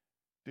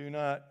 Do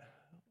not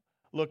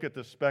look at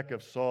the speck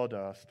of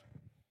sawdust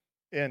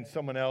in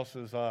someone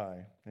else's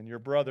eye, in your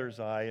brother's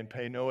eye, and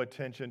pay no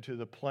attention to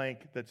the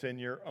plank that's in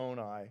your own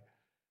eye.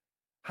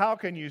 How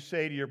can you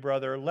say to your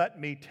brother, let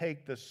me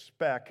take the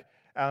speck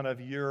out of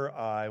your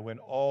eye, when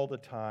all the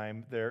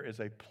time there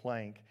is a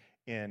plank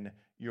in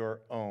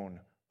your own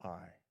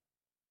eye?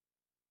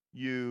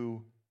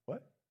 You,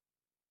 what?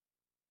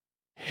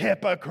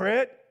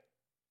 Hypocrite!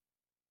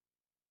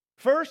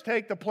 First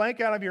take the plank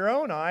out of your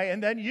own eye,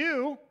 and then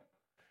you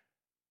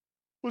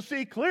will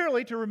see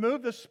clearly to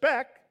remove the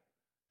speck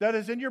that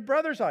is in your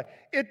brother's eye.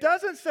 It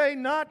doesn't say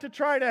not to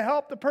try to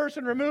help the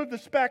person remove the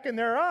speck in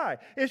their eye.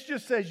 It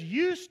just says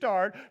you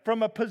start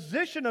from a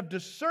position of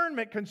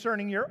discernment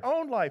concerning your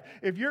own life.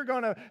 If you're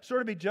going to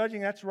sort of be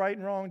judging that's right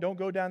and wrong, don't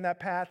go down that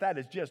path. That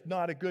is just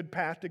not a good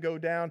path to go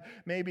down.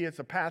 Maybe it's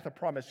a path of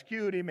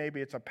promiscuity. Maybe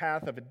it's a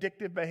path of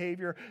addictive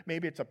behavior.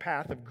 Maybe it's a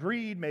path of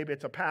greed. Maybe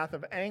it's a path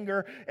of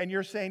anger. And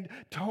you're saying,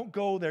 don't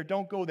go there,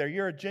 don't go there.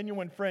 You're a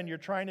genuine friend. You're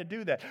trying to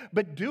do that.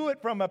 But do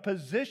it from a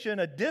position,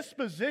 a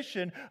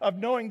disposition of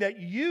knowing that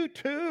you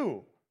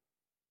too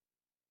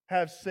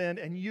have sinned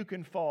and you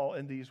can fall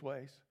in these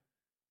ways.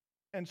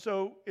 And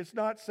so it's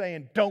not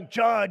saying don't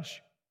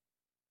judge.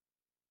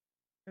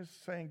 It's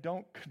saying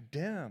don't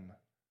condemn.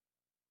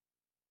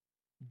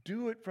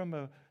 Do it from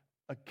a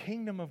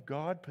kingdom of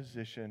God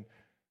position,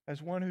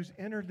 as one who's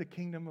entered the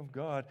kingdom of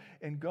God.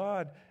 And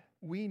God,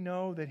 we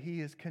know that He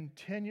is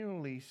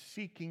continually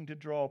seeking to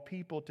draw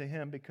people to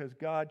Him, because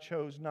God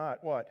chose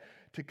not what?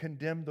 To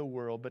condemn the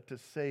world, but to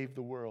save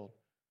the world.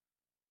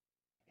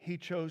 He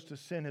chose to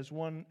send His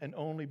one and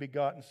only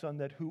begotten Son,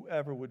 that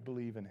whoever would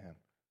believe in Him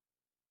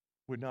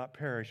would not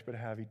perish but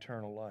have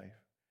eternal life.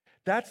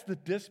 That's the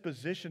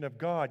disposition of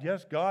God.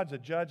 Yes, God's a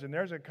judge, and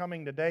there's a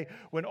coming day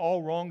when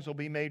all wrongs will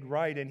be made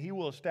right, and He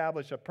will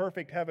establish a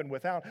perfect heaven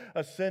without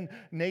a sin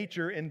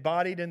nature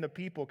embodied in the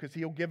people, because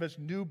He'll give us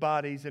new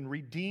bodies and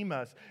redeem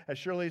us, as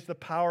surely as the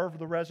power of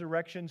the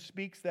resurrection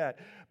speaks that.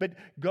 But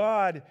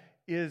God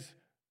is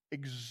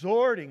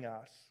exhorting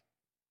us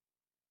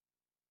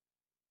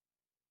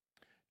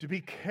to be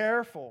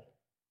careful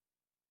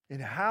in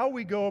how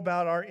we go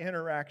about our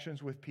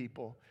interactions with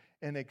people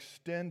and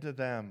extend to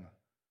them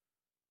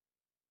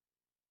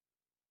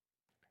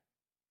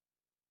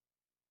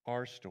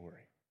our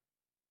story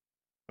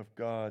of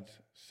God's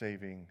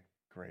saving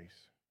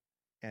grace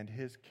and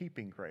His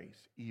keeping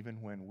grace,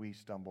 even when we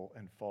stumble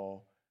and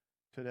fall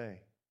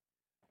today.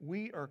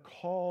 We are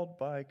called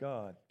by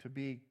God to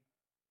be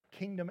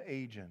kingdom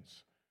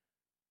agents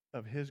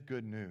of His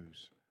good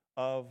news,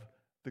 of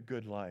the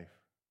good life.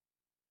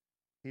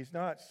 He's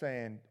not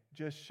saying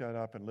just shut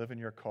up and live in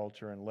your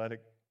culture and let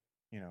it,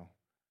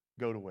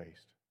 go to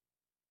waste.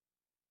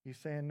 He's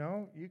saying,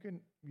 no, you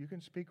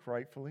can speak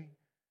rightfully,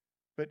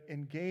 but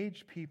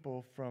engage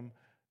people from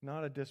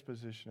not a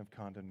disposition of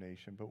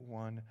condemnation, but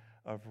one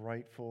of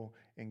rightful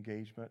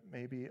engagement,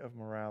 maybe of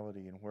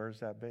morality. And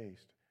where's that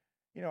based?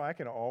 I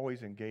can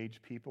always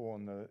engage people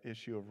on the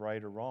issue of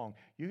right or wrong.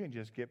 You can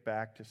just get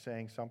back to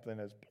saying something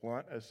as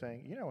blunt as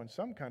saying, in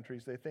some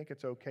countries they think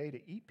it's okay to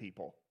eat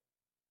people.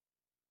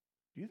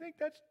 Do you think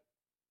that's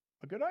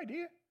a good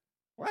idea?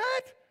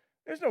 What?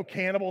 There's no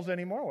cannibals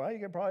anymore. Well, you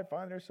can probably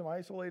find there's some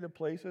isolated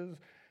places,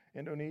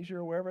 Indonesia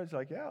or wherever. It's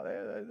like, yeah,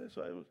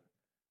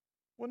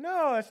 well,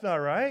 no, that's not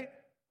right.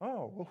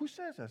 Oh, well, who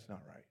says that's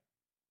not right?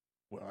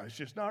 Well, it's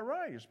just not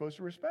right. You're supposed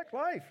to respect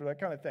life or that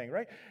kind of thing,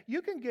 right? You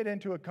can get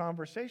into a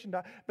conversation,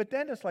 but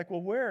then it's like,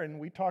 well, where? And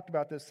we talked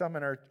about this some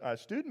in our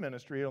student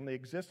ministry on the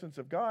existence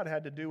of God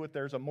had to do with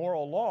there's a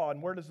moral law. And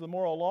where does the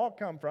moral law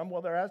come from?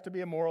 Well, there has to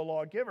be a moral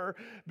lawgiver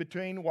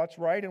between what's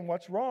right and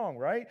what's wrong,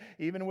 right?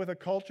 Even with a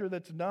culture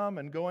that's numb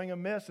and going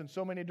amiss in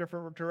so many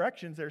different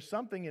directions, there's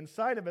something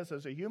inside of us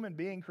as a human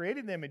being created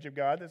in the image of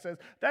God that says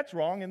that's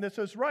wrong and this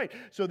is right.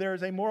 So there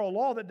is a moral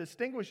law that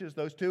distinguishes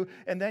those two.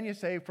 And then you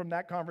say from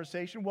that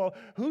conversation, well,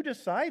 who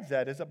decides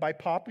that? Is it by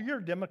popular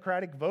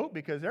democratic vote?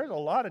 Because there's a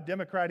lot of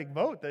democratic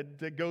vote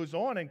that goes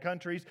on in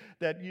countries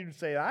that you'd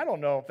say, I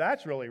don't know if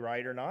that's really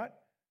right or not.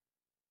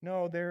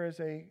 No, there is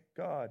a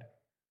God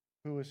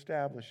who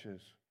establishes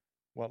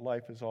what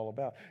life is all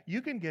about.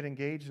 You can get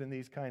engaged in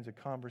these kinds of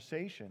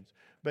conversations,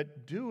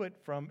 but do it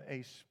from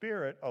a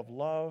spirit of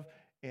love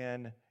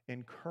and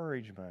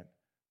encouragement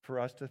for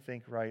us to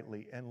think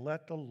rightly, and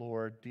let the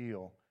Lord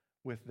deal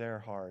with their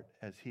heart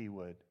as He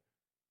would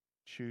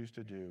choose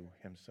to do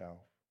Himself.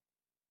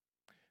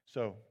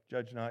 So,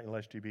 judge not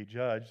lest you be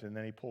judged. And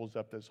then he pulls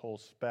up this whole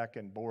speck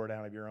and board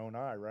out of your own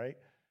eye, right?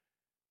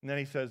 And then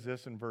he says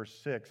this in verse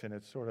 6, and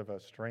it's sort of a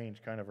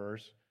strange kind of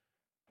verse.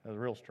 It's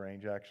real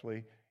strange,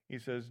 actually. He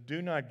says,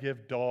 do not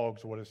give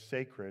dogs what is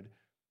sacred,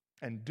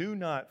 and do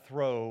not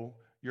throw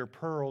your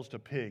pearls to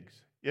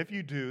pigs. If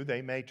you do,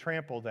 they may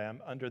trample them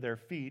under their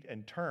feet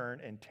and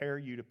turn and tear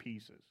you to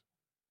pieces.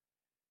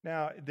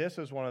 Now, this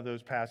is one of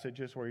those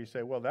passages where you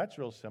say, well, that's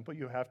real simple.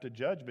 You have to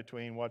judge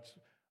between what's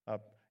a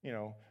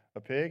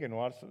pig and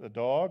what's a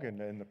dog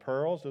and the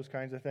pearls, those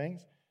kinds of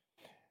things.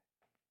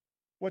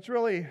 What's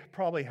really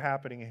probably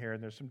happening here,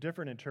 and there's some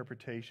different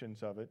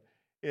interpretations of it,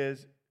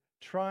 is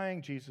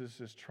Jesus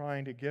is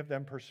trying to give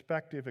them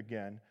perspective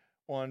again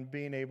on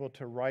being able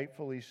to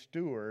rightfully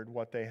steward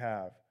what they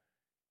have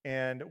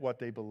and what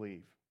they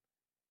believe.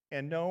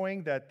 And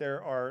knowing that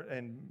there are,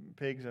 and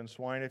pigs and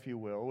swine, if you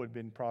will, would have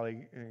been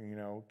probably,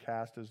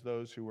 cast as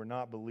those who were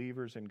not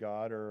believers in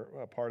God or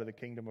a part of the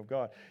kingdom of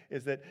God,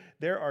 is that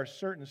there are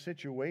certain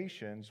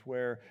situations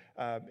where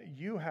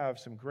you have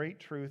some great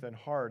truth and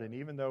heart, and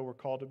even though we're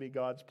called to be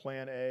God's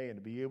plan A and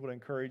to be able to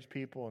encourage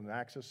people in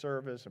acts of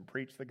service and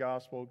preach the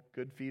gospel,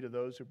 good feet of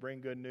those who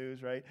bring good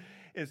news, right?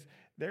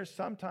 There's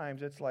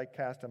sometimes it's like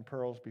casting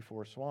pearls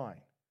before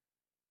swine.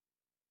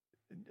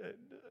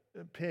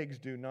 Pigs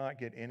do not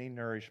get any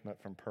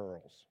nourishment from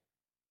pearls,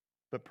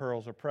 but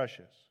pearls are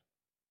precious.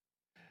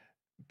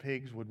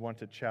 Pigs would want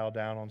to chow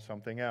down on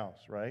something else,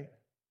 right?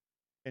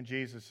 And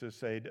Jesus is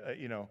saying,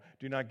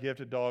 do not give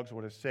to dogs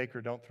what is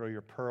sacred. Don't throw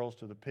your pearls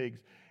to the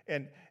pigs.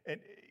 And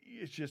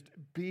it's just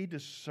be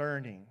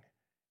discerning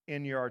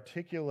in your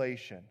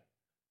articulation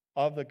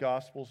of the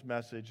gospel's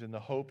message and the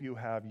hope you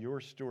have,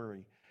 your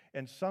story.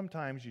 And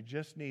sometimes you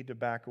just need to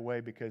back away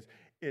because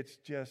it's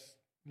just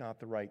not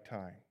the right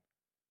time.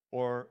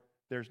 Or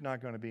there's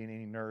not going to be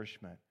any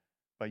nourishment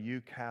by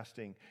you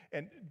casting.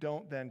 And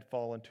don't then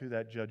fall into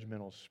that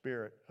judgmental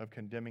spirit of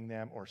condemning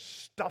them or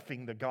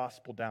stuffing the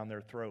gospel down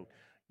their throat.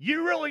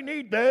 You really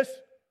need this.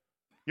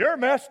 You're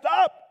messed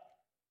up.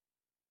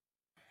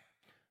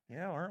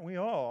 Yeah, aren't we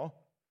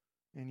all?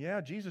 And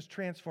yeah, Jesus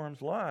transforms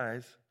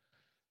lives,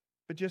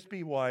 but just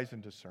be wise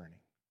and discerning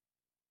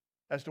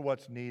as to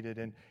what's needed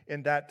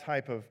in that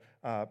type of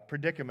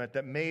predicament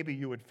that maybe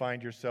you would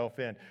find yourself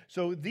in.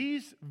 So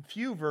these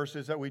few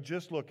verses that we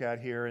just look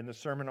at here in the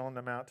Sermon on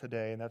the Mount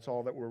today, and that's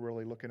all that we're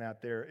really looking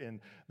at there in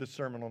the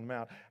Sermon on the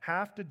Mount,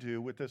 have to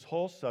do with this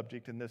whole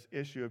subject and this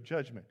issue of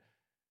judgment.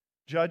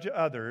 Judge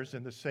others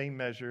in the same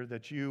measure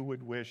that you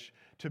would wish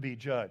to be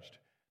judged.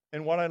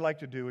 And what I'd like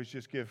to do is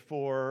just give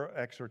 4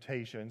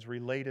 exhortations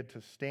related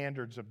to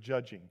standards of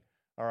judging.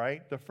 All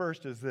right? The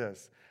first is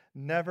this: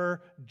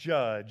 never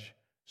judge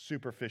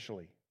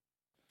superficially.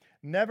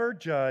 Never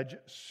judge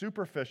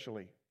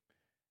superficially.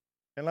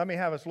 And let me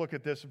have us look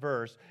at this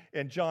verse.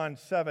 In John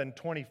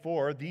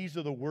 7:24, these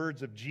are the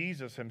words of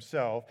Jesus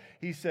himself.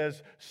 He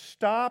says,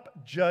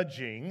 stop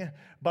judging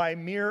by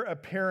mere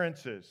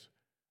appearances,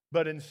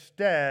 but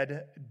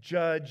instead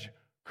judge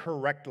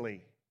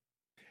correctly.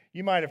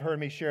 You might have heard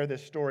me share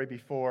this story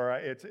before.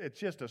 It's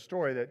just a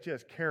story that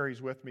just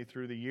carries with me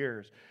through the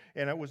years.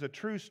 And it was a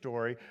true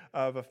story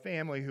of a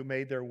family who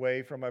made their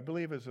way from, I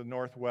believe it was the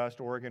Northwest,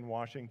 Oregon,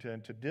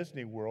 Washington, to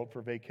Disney World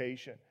for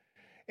vacation.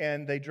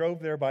 And they drove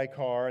there by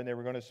car, and they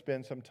were going to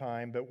spend some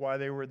time. But while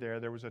they were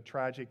there was a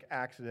tragic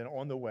accident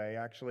on the way,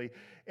 actually,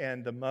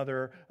 and the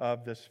mother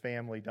of this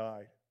family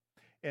died.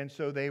 And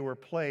so they were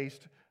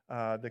placed,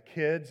 the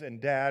kids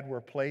and dad were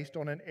placed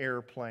on an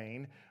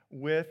airplane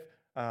with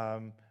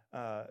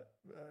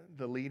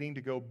the leading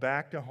to go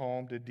back to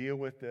home to deal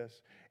with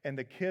this. And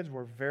the kids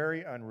were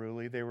very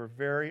unruly. They were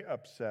very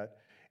upset.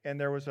 And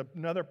there was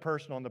another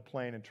person on the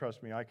plane, and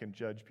trust me, I can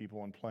judge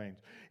people on planes.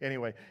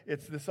 Anyway,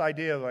 it's this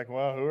idea of like,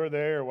 well, who are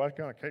they, or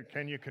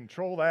can you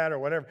control that, or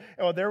whatever.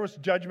 Oh, there was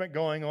judgment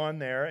going on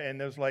there, and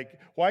there's like,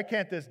 why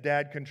can't this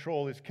dad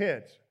control his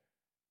kids?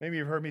 Maybe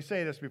you've heard me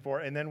say this before.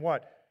 And then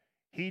what?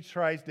 He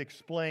tries to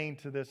explain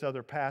to this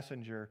other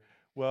passenger,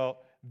 well,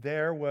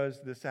 there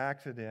was this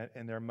accident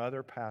and their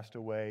mother passed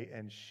away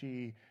and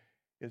she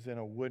is in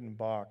a wooden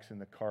box in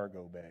the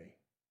cargo bay.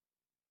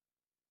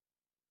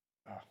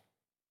 Oh.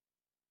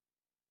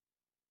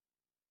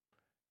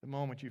 The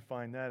moment you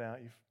find that out,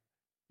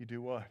 you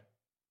do what?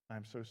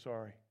 I'm so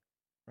sorry,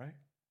 right?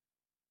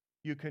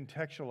 You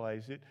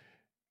contextualize it.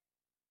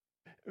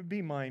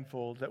 Be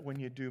mindful that when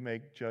you do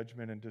make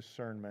judgment and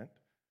discernment,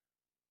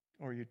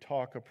 or you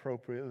talk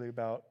appropriately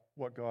about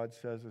what God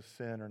says is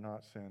sin or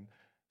not sin,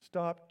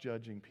 stop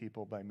judging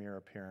people by mere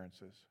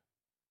appearances.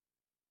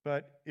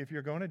 But if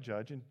you're going to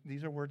judge, and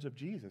these are words of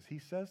Jesus, he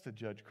says to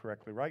judge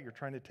correctly, right? You're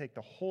trying to take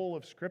the whole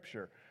of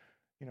Scripture.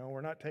 You know,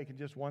 we're not taking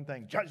just one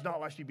thing. Judge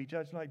not lest you be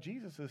judged. Like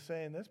Jesus is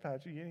saying in this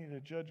passage, you need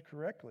to judge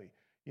correctly.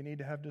 You need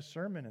to have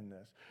discernment in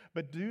this.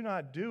 But do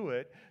not do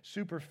it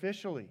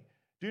superficially.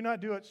 Do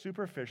not do it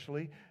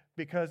superficially,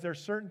 because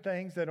there's certain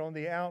things that on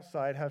the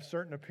outside have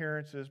certain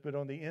appearances, but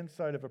on the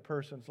inside of a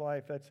person's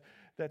life,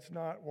 that's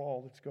not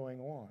all that's going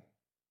on.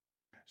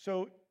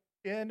 So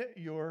in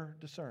your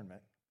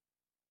discernment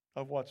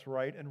of what's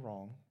right and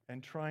wrong,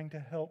 and trying to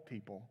help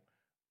people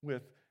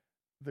with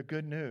the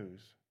good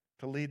news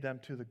to lead them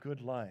to the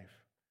good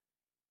life,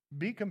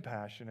 be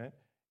compassionate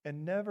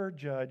and never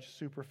judge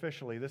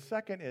superficially. The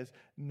second is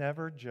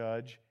never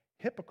judge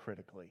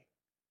hypocritically.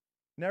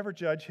 Never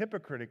judge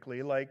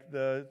hypocritically, like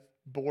the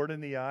board in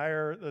the eye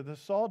or the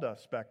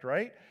sawdust speck,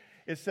 right?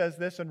 It says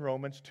this in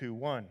Romans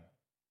 2:1.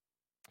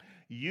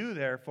 You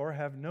therefore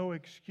have no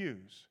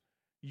excuse,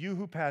 you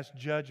who pass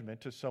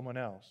judgment to someone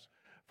else.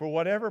 For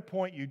whatever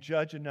point you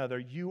judge another,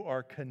 you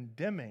are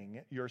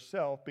condemning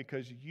yourself,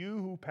 because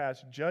you who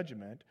pass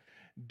judgment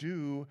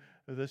do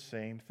the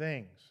same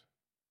things.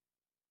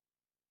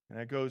 And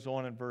it goes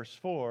on in verse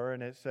 4,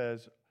 and it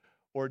says,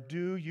 or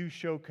do you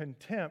show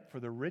contempt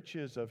for the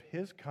riches of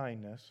his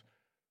kindness,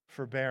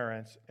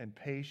 forbearance, and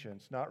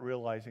patience, not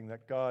realizing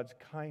that God's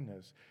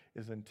kindness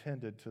is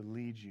intended to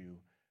lead you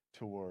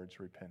towards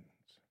repentance?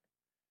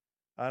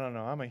 I don't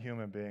know, I'm a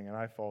human being and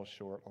I fall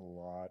short a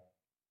lot.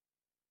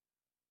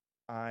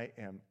 I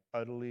am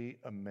utterly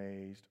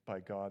amazed by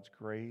God's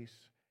grace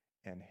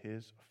and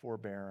his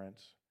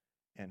forbearance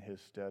and his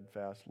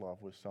steadfast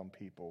love with some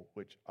people,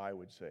 which I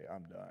would say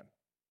I'm done.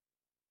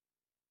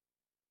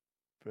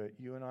 But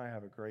you and I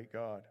have a great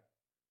God.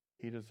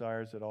 He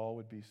desires that all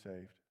would be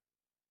saved.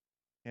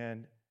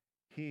 And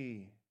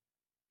he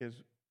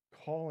is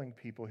calling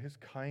people, his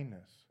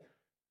kindness,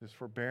 his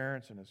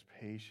forbearance, and his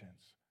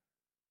patience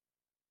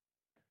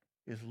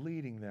is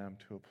leading them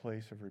to a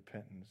place of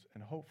repentance.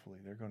 And hopefully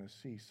they're going to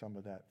see some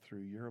of that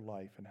through your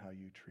life and how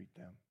you treat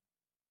them.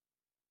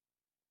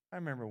 I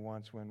remember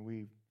once when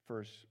we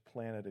first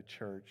planted a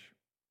church,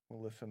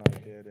 Melissa and I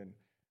did, and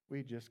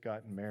we just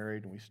gotten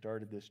married and we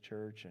started this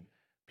church, and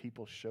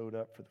people showed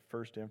up for the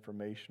first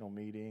informational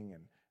meeting,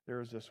 and there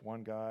was this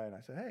one guy, and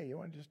I said, hey, you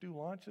want to just do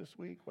lunch this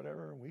week,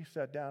 whatever? And we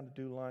sat down to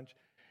do lunch,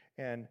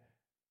 and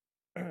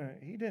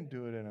he didn't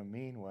do it in a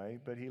mean way,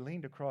 but he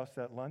leaned across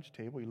that lunch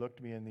table, he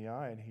looked me in the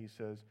eye, and he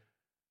says,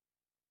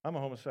 I'm a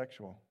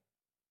homosexual.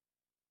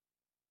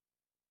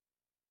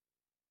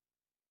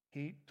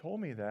 He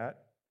told me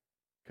that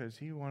because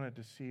he wanted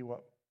to see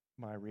what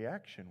my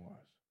reaction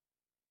was.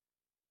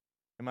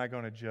 Am I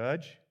going to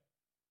judge,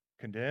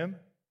 condemn?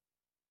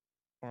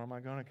 Or am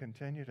I going to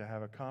continue to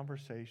have a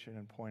conversation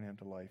and point him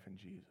to life in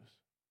Jesus?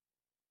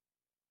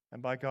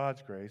 And by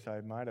God's grace,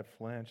 I might have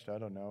flinched. I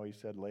don't know. He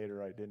said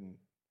later I didn't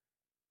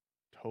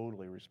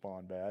totally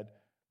respond bad,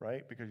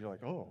 right? Because you're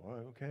like, oh,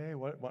 okay,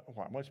 what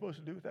am I supposed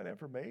to do with that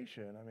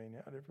information? I mean,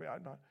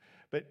 I'm not.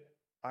 But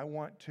I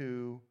want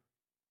to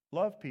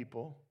love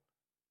people,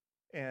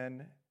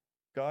 and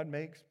God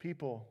makes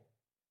people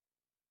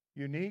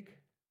unique,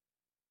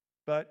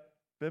 but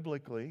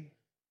biblically,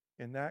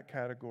 in that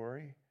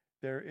category,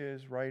 there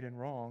is right and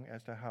wrong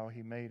as to how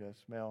he made us,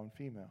 male and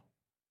female.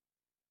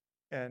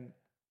 And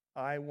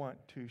I want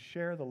to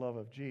share the love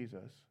of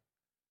Jesus,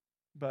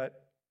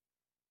 but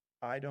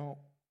I don't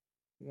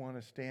want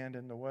to stand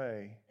in the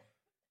way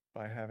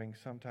by having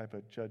some type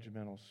of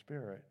judgmental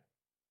spirit,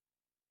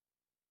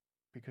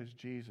 because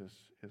Jesus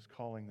is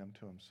calling them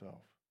to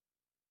himself.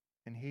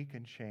 And he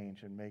can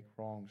change and make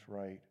wrongs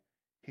right.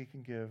 He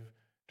can give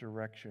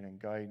direction and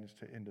guidance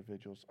to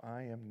individuals.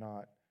 I am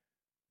not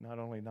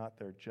only not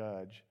their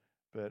judge,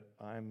 but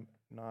I'm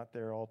not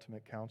their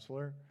ultimate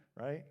counselor,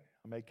 right?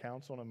 I may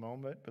counsel in a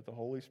moment, but the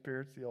Holy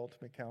Spirit's the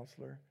ultimate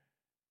counselor.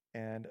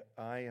 And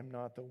I am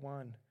not the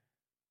one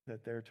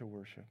that they're to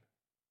worship.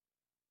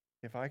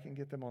 If I can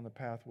get them on the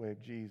pathway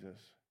of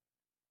Jesus,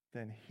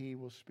 then he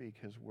will speak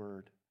his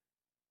word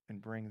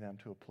and bring them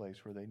to a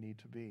place where they need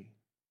to be,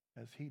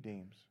 as he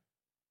deems.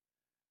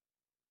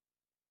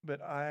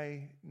 But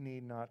I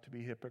need not to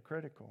be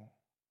hypocritical.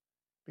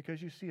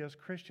 Because you see, as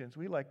Christians,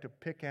 we like to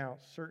pick out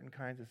certain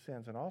kinds of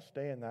sins, and I'll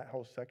stay in that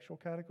whole sexual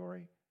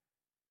category.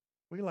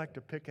 We like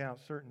to pick out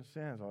certain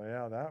sins. Oh,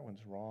 yeah, that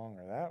one's wrong,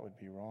 or that would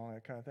be wrong,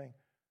 that kind of thing.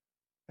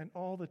 And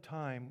all the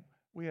time,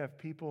 we have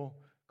people,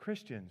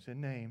 Christians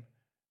in name,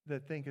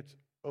 that think it's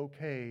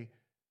okay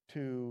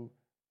to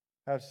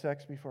have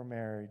sex before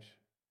marriage,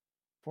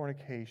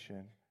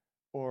 fornication,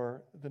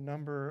 or the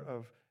number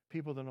of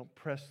people that don't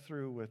press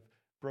through with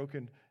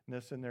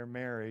brokenness in their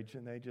marriage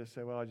and they just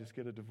say, well, I'll just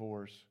get a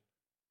divorce.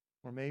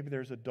 Or maybe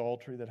there's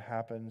adultery that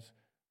happens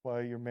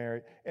while you're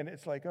married. And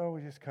it's like, oh,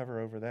 we just cover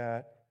over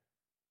that.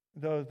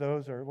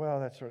 Those are, well,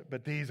 that's sort of,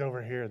 but these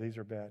over here, these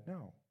are bad.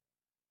 No.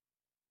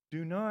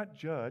 Do not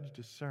judge,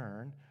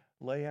 discern,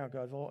 lay out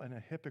God's law in a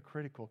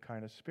hypocritical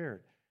kind of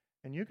spirit.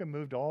 And you can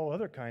move to all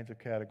other kinds of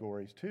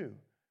categories too.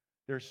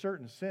 There are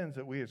certain sins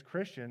that we as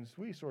Christians,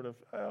 we just sort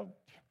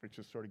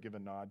of give a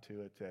nod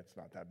to it. It's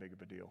not that big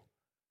of a deal.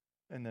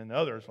 And then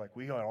others, like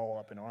we got all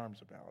up in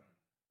arms about.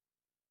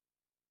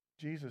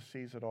 Jesus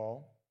sees it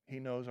all. He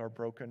knows our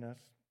brokenness.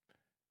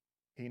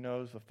 He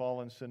knows the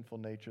fallen, sinful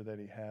nature that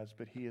he has,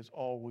 but he is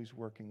always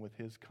working with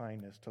his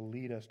kindness to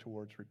lead us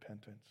towards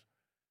repentance.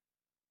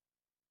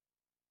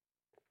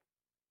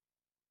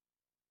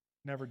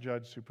 Never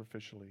judge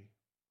superficially.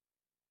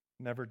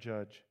 Never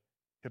judge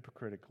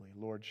hypocritically.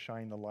 Lord,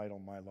 shine the light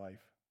on my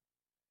life.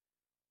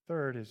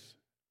 Third is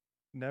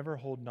never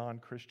hold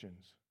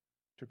non-Christians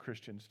to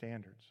Christian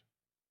standards.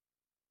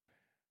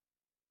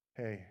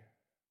 Hey,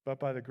 but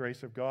by the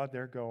grace of God,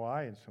 there go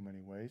I in so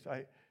many ways.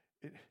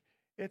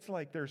 It's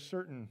like there's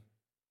certain,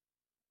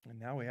 and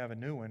now we have a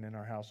new one in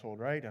our household,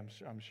 right?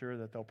 I'm sure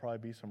that there'll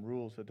probably be some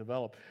rules that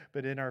develop.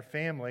 But in our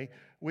family,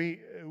 we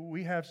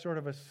have sort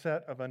of a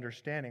set of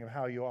understanding of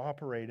how you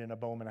operate in a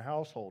Bowman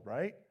household,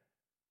 right?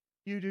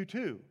 You do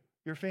too.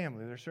 Your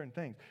family, there's certain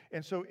things.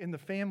 And so in the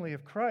family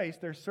of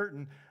Christ, there's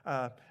certain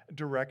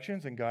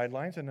directions and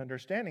guidelines and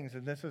understandings,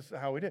 and this is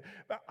how we did.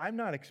 But I'm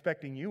not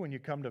expecting you, when you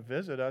come to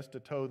visit us, to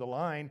toe the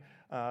line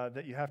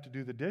that you have to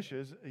do the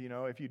dishes,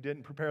 if you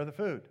didn't prepare the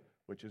food,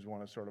 which is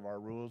one of sort of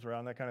our rules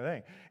around that kind of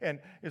thing. And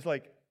it's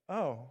like,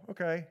 oh,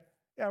 okay,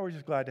 yeah, we're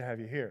just glad to have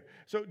you here.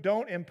 So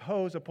don't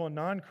impose upon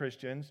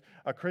non-Christians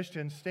a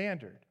Christian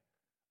standard.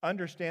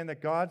 Understand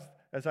that God,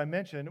 as I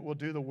mentioned, will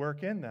do the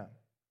work in them.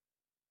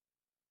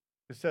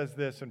 It says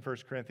this in 1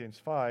 Corinthians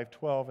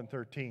 5:12 and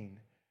 13.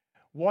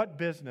 What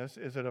business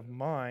is it of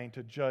mine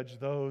to judge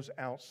those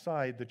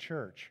outside the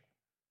church?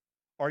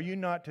 Are you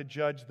not to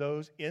judge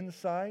those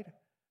inside?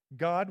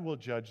 God will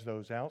judge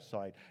those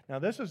outside. Now,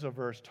 this is a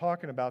verse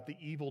talking about the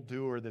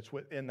evildoer that's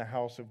within the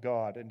house of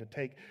God and to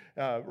take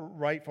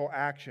rightful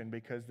action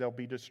because they'll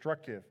be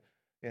destructive.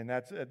 And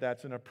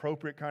that's an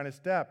appropriate kind of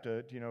step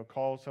to,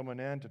 call someone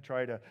in to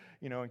try to,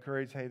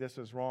 encourage, hey, this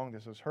is wrong,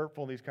 this is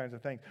hurtful, these kinds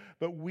of things.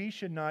 But we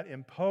should not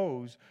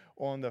impose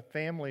on the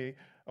family,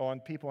 on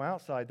people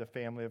outside the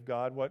family of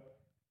God, what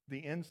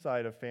the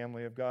inside of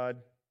family of God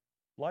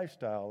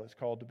lifestyle is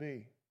called to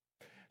be.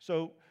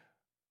 So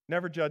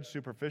never judge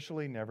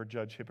superficially, never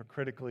judge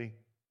hypocritically,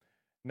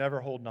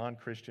 never hold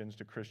non-Christians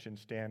to Christian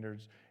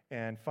standards.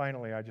 And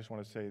finally, I just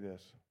want to say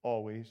this,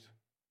 always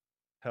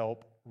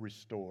help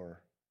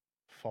restore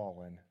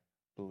fallen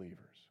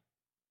believers.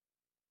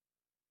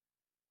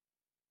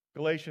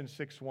 Galatians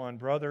 6:1,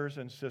 brothers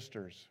and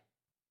sisters.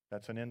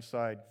 That's an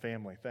inside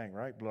family thing,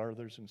 right?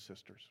 Brothers and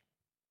sisters.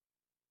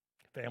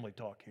 Family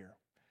talk here.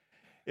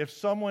 If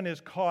someone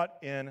is caught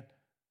in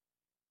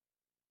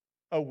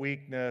a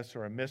weakness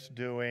or a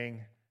misdoing,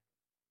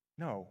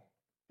 no.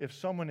 If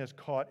someone is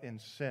caught in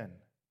sin,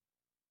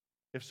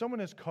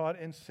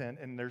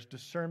 and there's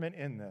discernment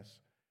in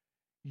this,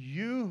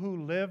 you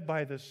who live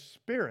by the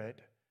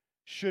Spirit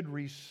should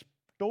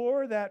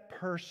restore that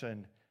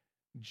person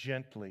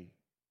gently.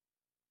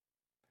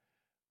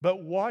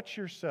 But watch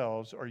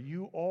yourselves, or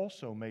you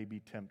also may be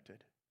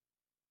tempted.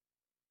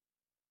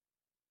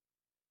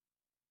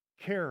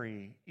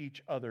 Carry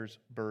each other's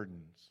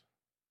burdens,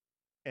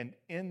 and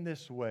in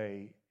this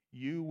way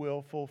you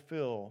will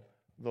fulfill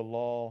the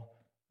law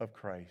of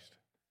Christ.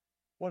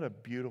 What a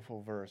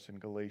beautiful verse in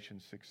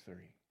Galatians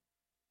 6:3.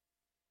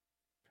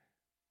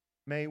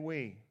 May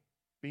we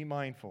be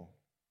mindful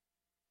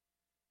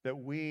that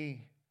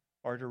we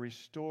are to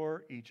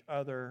restore each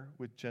other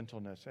with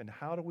gentleness. And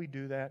how do we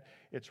do that?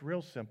 It's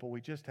real simple.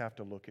 We just have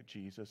to look at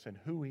Jesus and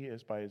who he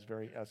is by his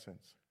very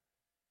essence.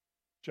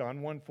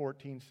 John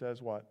 1:14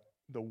 says what?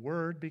 The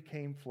Word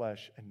became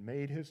flesh and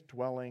made his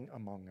dwelling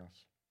among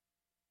us.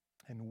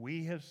 And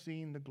we have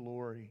seen the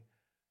glory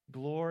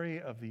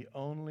of the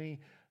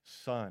only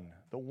Son,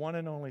 the one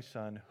and only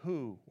Son,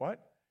 who,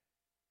 what?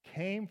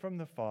 Came from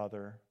the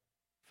Father,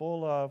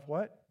 full of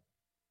what?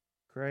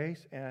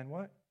 Grace and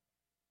what?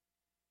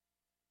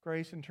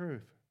 Grace and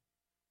truth.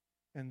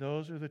 And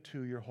those are the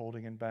two you're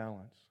holding in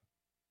balance.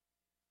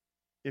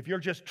 If you're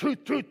just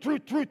truth,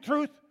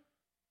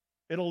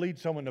 it'll lead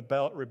someone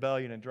to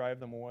rebellion and drive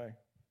them away.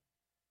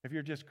 If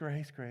you're just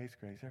grace,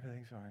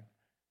 everything's fine.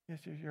 Yes,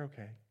 you're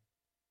okay.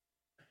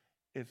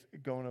 It's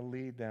going to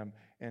lead them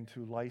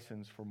into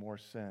license for more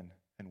sin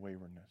and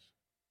waywardness.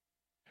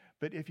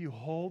 But if you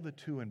hold the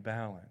two in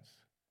balance,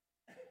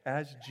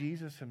 as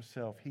Jesus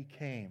himself, he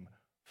came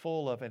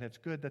full of, and it's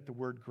good that the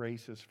word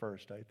grace is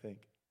first, I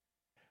think,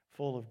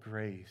 full of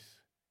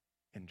grace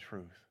and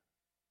truth,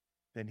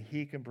 then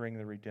he can bring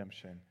the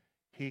redemption.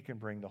 He can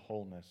bring the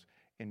wholeness.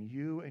 And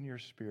you and your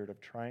spirit of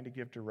trying to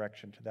give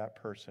direction to that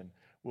person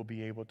will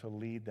be able to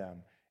lead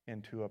them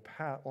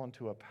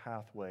onto a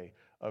pathway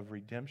of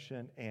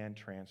redemption and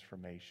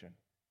transformation.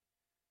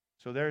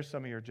 So there's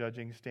some of your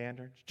judging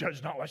standards.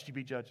 Judge not lest you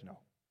be judged. No.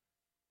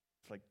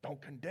 It's like,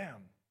 don't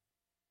condemn.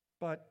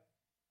 But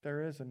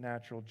there is a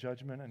natural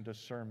judgment and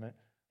discernment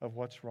of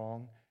what's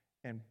wrong.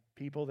 And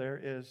people, there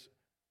is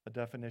a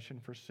definition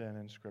for sin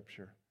in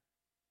Scripture.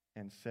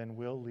 And sin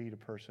will lead a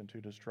person to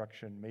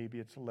destruction. Maybe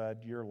it's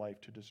led your life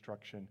to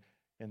destruction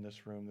in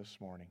this room this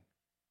morning.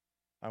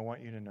 I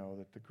want you to know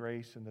that the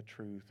grace and the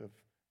truth of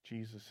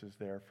Jesus is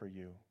there for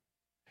you.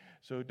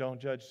 So don't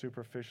judge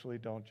superficially.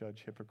 Don't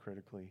judge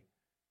hypocritically.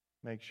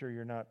 Make sure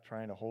you're not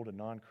trying to hold a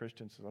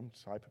non-Christian, some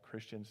type of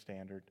Christian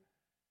standard.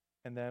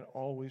 And then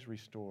always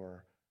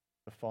restore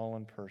the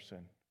fallen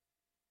person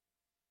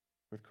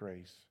with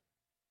grace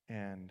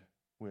and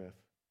with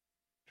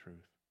truth.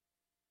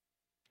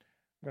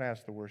 I'm going to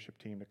ask the worship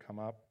team to come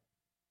up.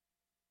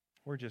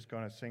 We're just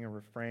going to sing a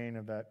refrain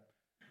of that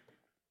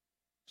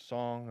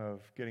song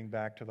of getting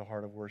back to the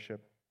heart of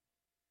worship.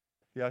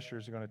 The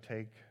ushers are going to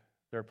take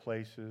their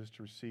places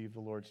to receive the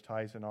Lord's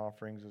tithes and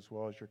offerings as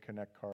well as your Connect card.